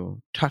having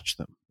to touch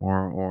them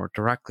or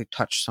directly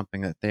touch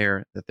something that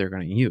they're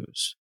going to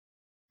use.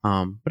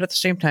 But at the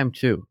same time,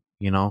 too,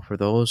 for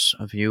those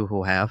of you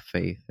who have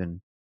faith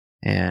and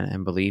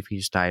believe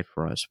He's died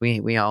for us,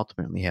 we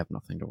ultimately have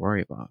nothing to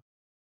worry about.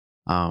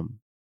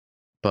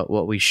 But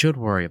what we should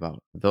worry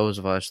about, those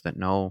of us that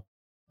know,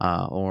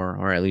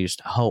 or at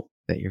least hope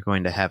that you're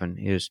going to heaven,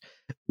 is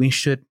we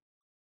should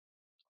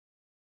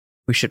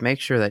make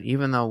sure that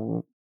even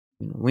though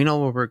we know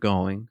where we're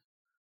going,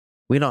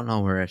 we don't know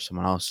where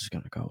someone else is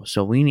going to go.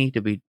 So we need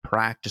to be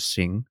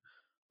practicing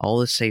all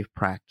the safe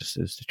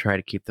practices to try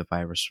to keep the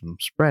virus from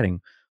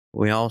spreading.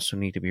 We also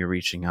need to be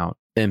reaching out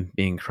and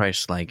being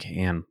Christ-like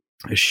and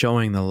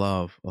showing the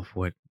love of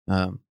what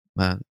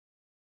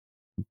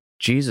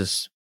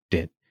Jesus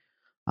did.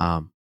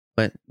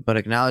 But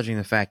acknowledging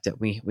the fact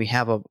that we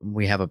have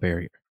a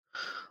barrier,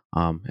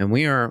 and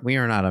we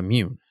are not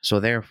immune. So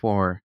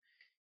therefore,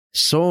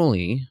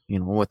 solely,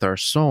 with our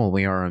soul,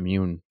 we are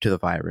immune to the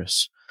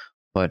virus,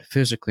 but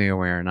physically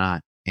we are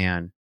not.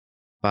 And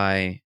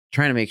by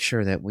trying to make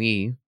sure that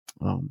we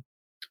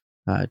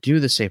do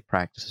the safe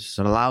practices,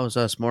 it allows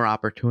us more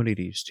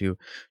opportunities to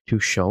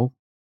show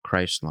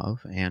Christ's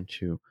love and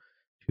to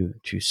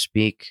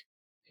speak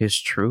His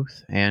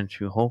truth and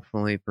to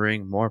hopefully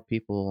bring more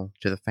people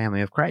to the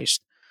family of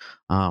Christ.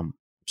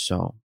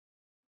 So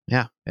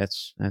yeah,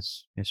 it's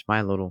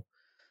my little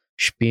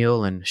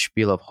spiel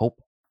of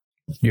hope.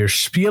 Your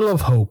spiel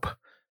of hope.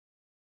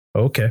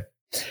 Okay.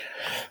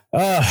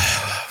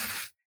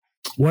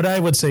 What I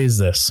would say is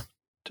this.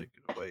 Take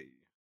it away.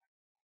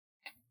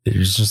 Did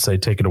you just say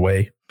take it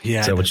away?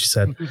 Yeah. Is that what you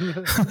said?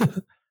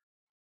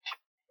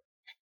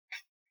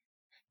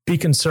 Be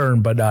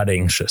concerned, but not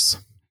anxious.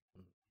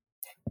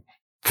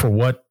 For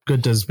what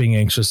good does being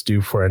anxious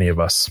do for any of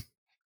us?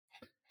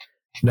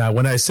 Now,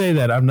 when I say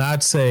that, I'm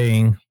not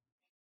saying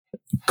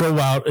go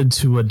out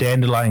into a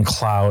dandelion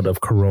cloud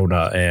of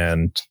corona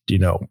and,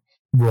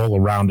 roll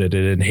around it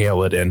and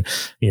inhale it and,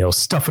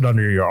 stuff it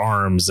under your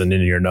arms and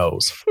in your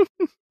nose.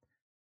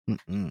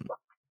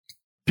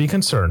 Be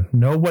concerned.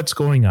 Know what's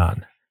going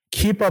on.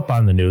 Keep up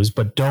on the news,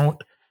 but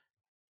don't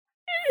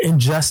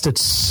ingest it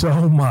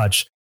so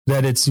much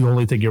that it's the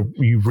only thing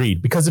you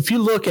read. Because if you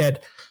look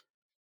at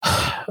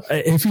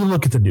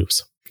the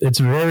news, it's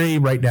very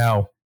right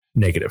now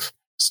negative.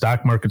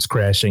 Stock market's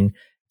crashing.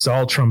 It's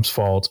all Trump's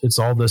fault. It's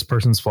all this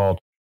person's fault.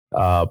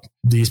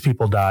 These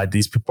people died.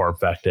 These people are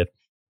infected.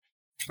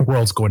 The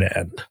world's going to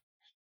end.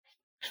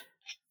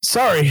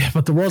 Sorry,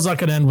 but the world's not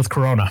going to end with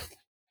corona.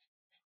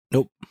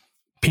 Nope.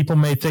 People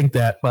may think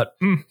that, but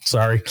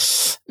sorry,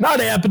 not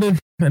happening.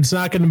 And it's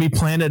not going to be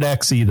Planet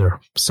X either.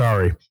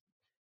 Sorry.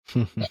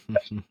 And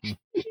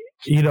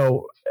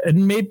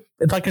maybe,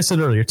 like I said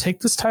earlier, take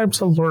this time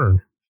to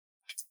learn.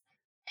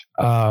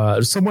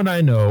 Someone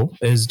I know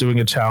is doing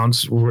a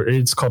challenge where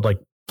it's called like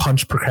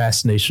punch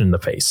procrastination in the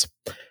face.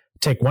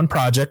 Take one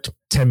project,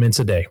 10 minutes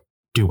a day.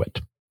 Do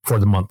it for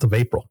the month of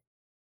April.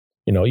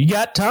 You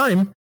got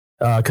time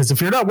because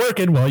if you're not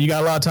working, well, you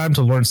got a lot of time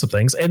to learn some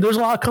things. And there's a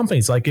lot of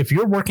companies, like if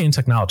you're working in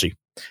technology,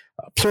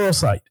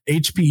 Pluralsight,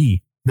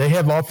 HPE, they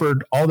have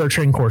offered all their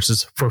training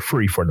courses for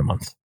free for the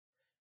month.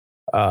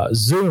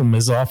 Zoom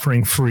is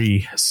offering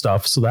free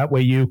stuff. So that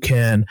way you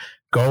can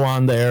go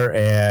on there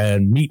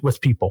and meet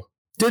with people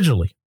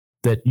digitally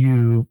that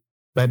you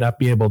might not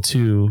be able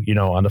to,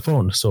 on the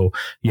phone. So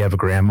you have a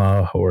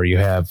grandma or you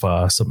have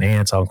some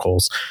aunts,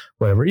 uncles,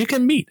 whatever. You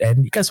can meet.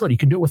 And guess what? You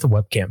can do it with a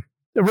webcam.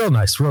 They're real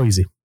nice, real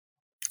easy.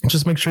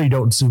 Just make sure you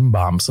don't Zoom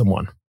bomb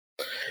someone.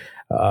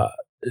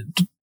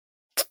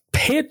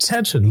 Pay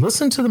attention.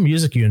 Listen to the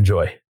music you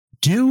enjoy.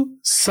 Do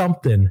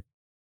something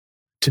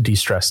to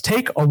de-stress.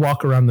 Take a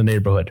walk around the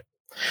neighborhood.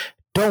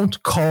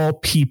 Don't call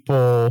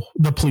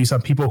the police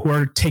on people who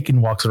are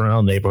taking walks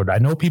around the neighborhood. I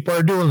know people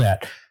are doing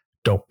that.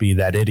 Don't be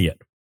that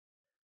idiot.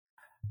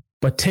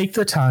 But take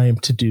the time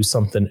to do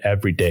something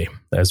every day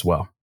as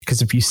well.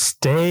 Because if you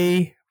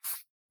stay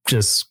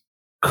just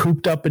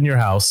cooped up in your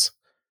house,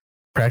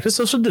 practice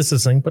social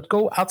distancing, but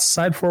go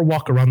outside for a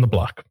walk around the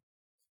block.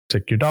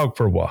 Take your dog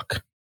for a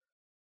walk.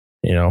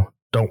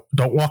 Don't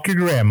walk your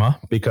grandma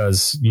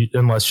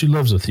unless she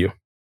lives with you.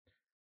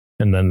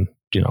 And then,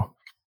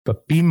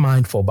 but be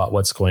mindful about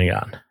what's going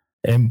on.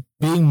 And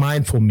being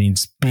mindful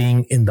means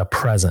being in the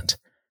present.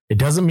 It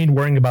doesn't mean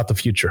worrying about the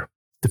future.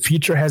 The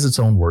future has its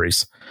own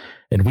worries,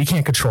 and we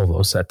can't control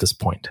those at this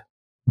point.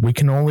 We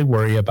can only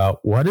worry about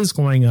what is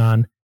going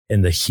on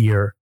in the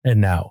here and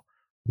now.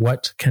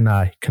 What can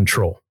I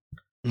control?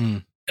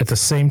 At the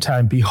same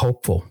time, be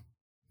hopeful.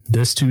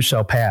 This too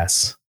shall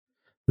pass.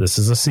 This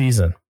is a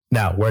season.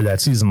 Now, where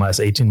that season lasts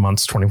 18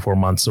 months, 24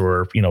 months,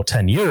 or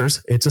 10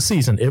 years, it's a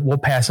season. It will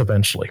pass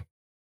eventually.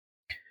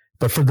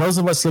 But for those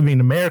of us living in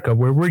America,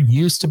 where we're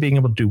used to being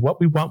able to do what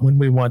we want, when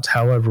we want,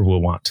 however we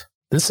want,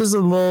 this is a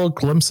little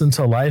glimpse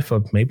into life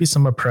of maybe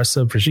some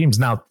oppressive regimes.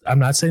 Now, I'm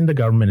not saying the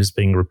government is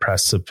being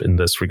repressive in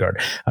this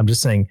regard. I'm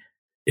just saying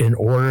in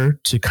order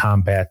to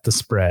combat the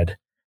spread,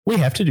 we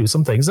have to do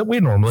some things that we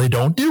normally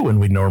don't do and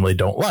we normally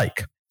don't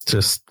like.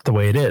 Just the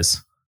way it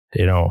is.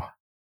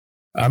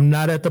 I'm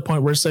not at the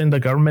point where saying the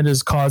government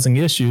is causing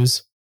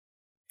issues.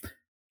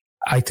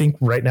 I think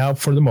right now,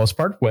 for the most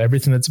part,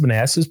 everything that's been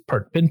asked has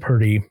been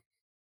pretty,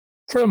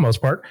 for the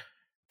most part,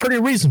 pretty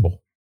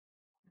reasonable.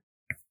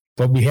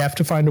 But we have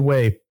to find a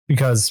way,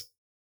 because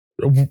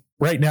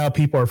right now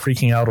people are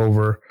freaking out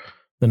over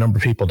the number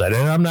of people dead.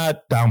 And I'm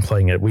not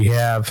downplaying it. We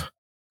have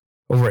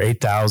over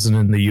 8,000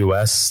 in the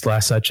U.S.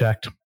 last I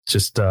checked,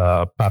 just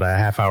about a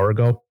half hour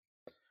ago.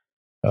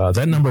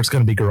 That number is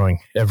going to be growing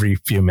every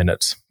few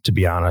minutes, to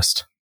be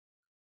honest.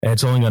 And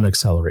it's only going to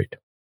accelerate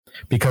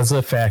because of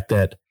the fact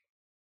that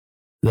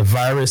the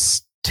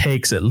virus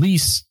takes at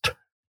least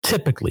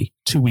typically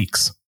 2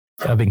 weeks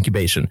of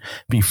incubation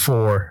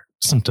before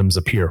symptoms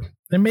appear.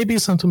 And maybe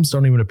symptoms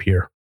don't even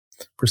appear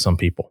for some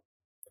people.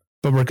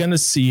 But we're going to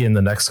see in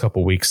the next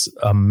couple of weeks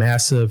a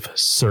massive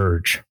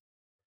surge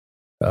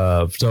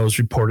of those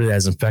reported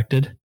as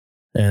infected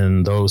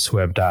and those who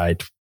have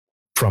died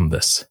from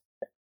this.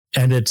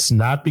 And it's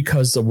not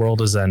because the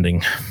world is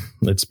ending.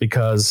 It's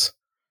because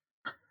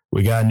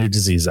we got a new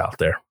disease out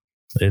there.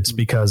 It's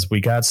because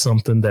we got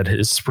something that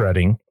is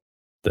spreading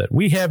that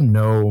we have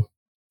no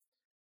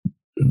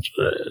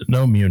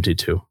immunity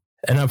to.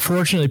 And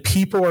unfortunately,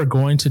 people are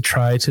going to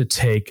try to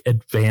take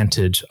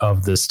advantage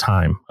of this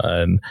time.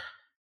 And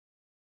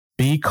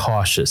be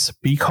cautious.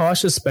 Be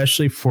cautious,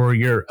 especially for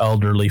your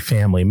elderly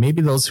family,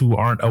 maybe those who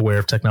aren't aware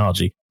of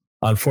technology.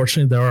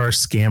 Unfortunately, there are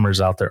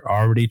scammers out there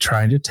already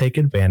trying to take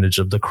advantage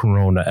of the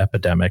corona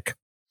epidemic.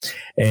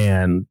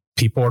 And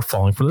people are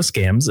falling for the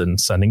scams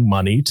and sending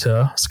money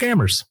to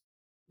scammers.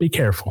 Be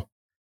careful.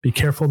 Be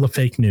careful of the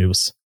fake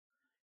news.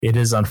 It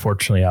is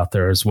unfortunately out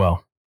there as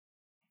well.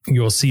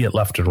 You will see it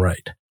left and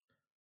right.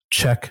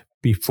 Check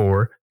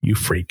before you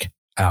freak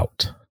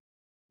out.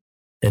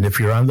 And if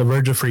you're on the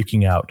verge of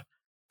freaking out,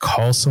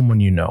 call someone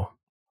you know.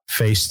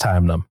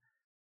 FaceTime them.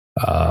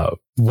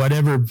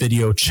 Whatever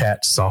video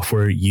chat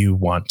software you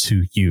want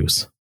to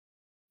use.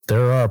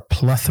 There are a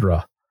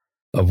plethora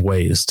of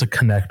ways to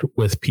connect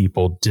with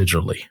people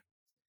digitally.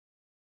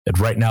 And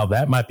right now,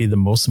 that might be the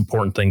most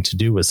important thing to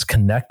do is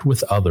connect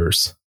with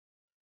others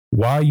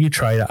while you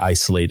try to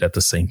isolate at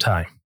the same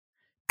time.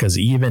 Because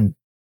even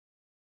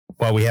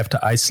while we have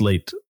to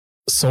isolate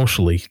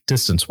socially,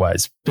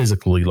 distance-wise,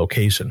 physically,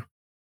 location,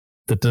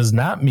 that does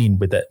not mean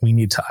that we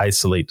need to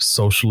isolate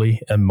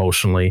socially,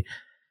 emotionally,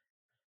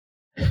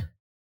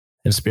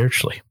 and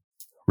spiritually,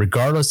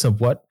 regardless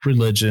of what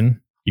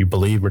religion you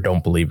believe or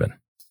don't believe in.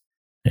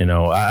 You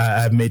know,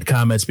 I've made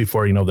comments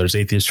before, you know, there's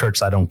atheist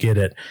church. I don't get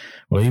it.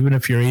 Well, even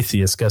if you're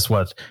atheist, guess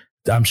what?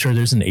 I'm sure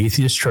there's an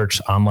atheist church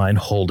online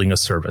holding a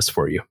service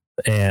for you.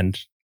 And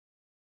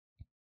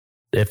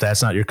if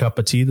that's not your cup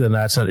of tea, then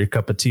that's not your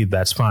cup of tea.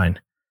 That's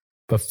fine.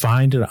 But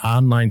find an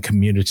online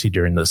community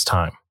during this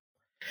time.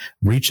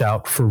 Reach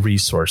out for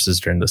resources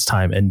during this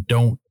time and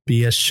don't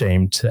be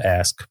ashamed to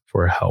ask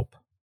for help.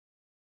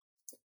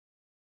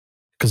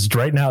 Because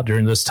right now,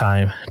 during this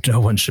time, no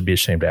one should be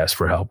ashamed to ask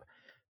for help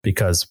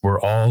because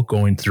we're all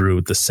going through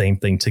the same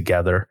thing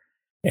together.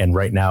 And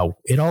right now,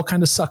 it all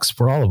kind of sucks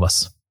for all of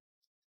us.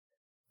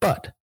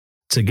 But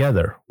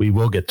together, we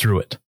will get through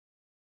it.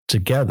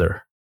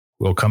 Together,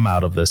 we'll come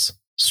out of this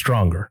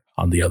stronger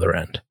on the other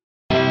end.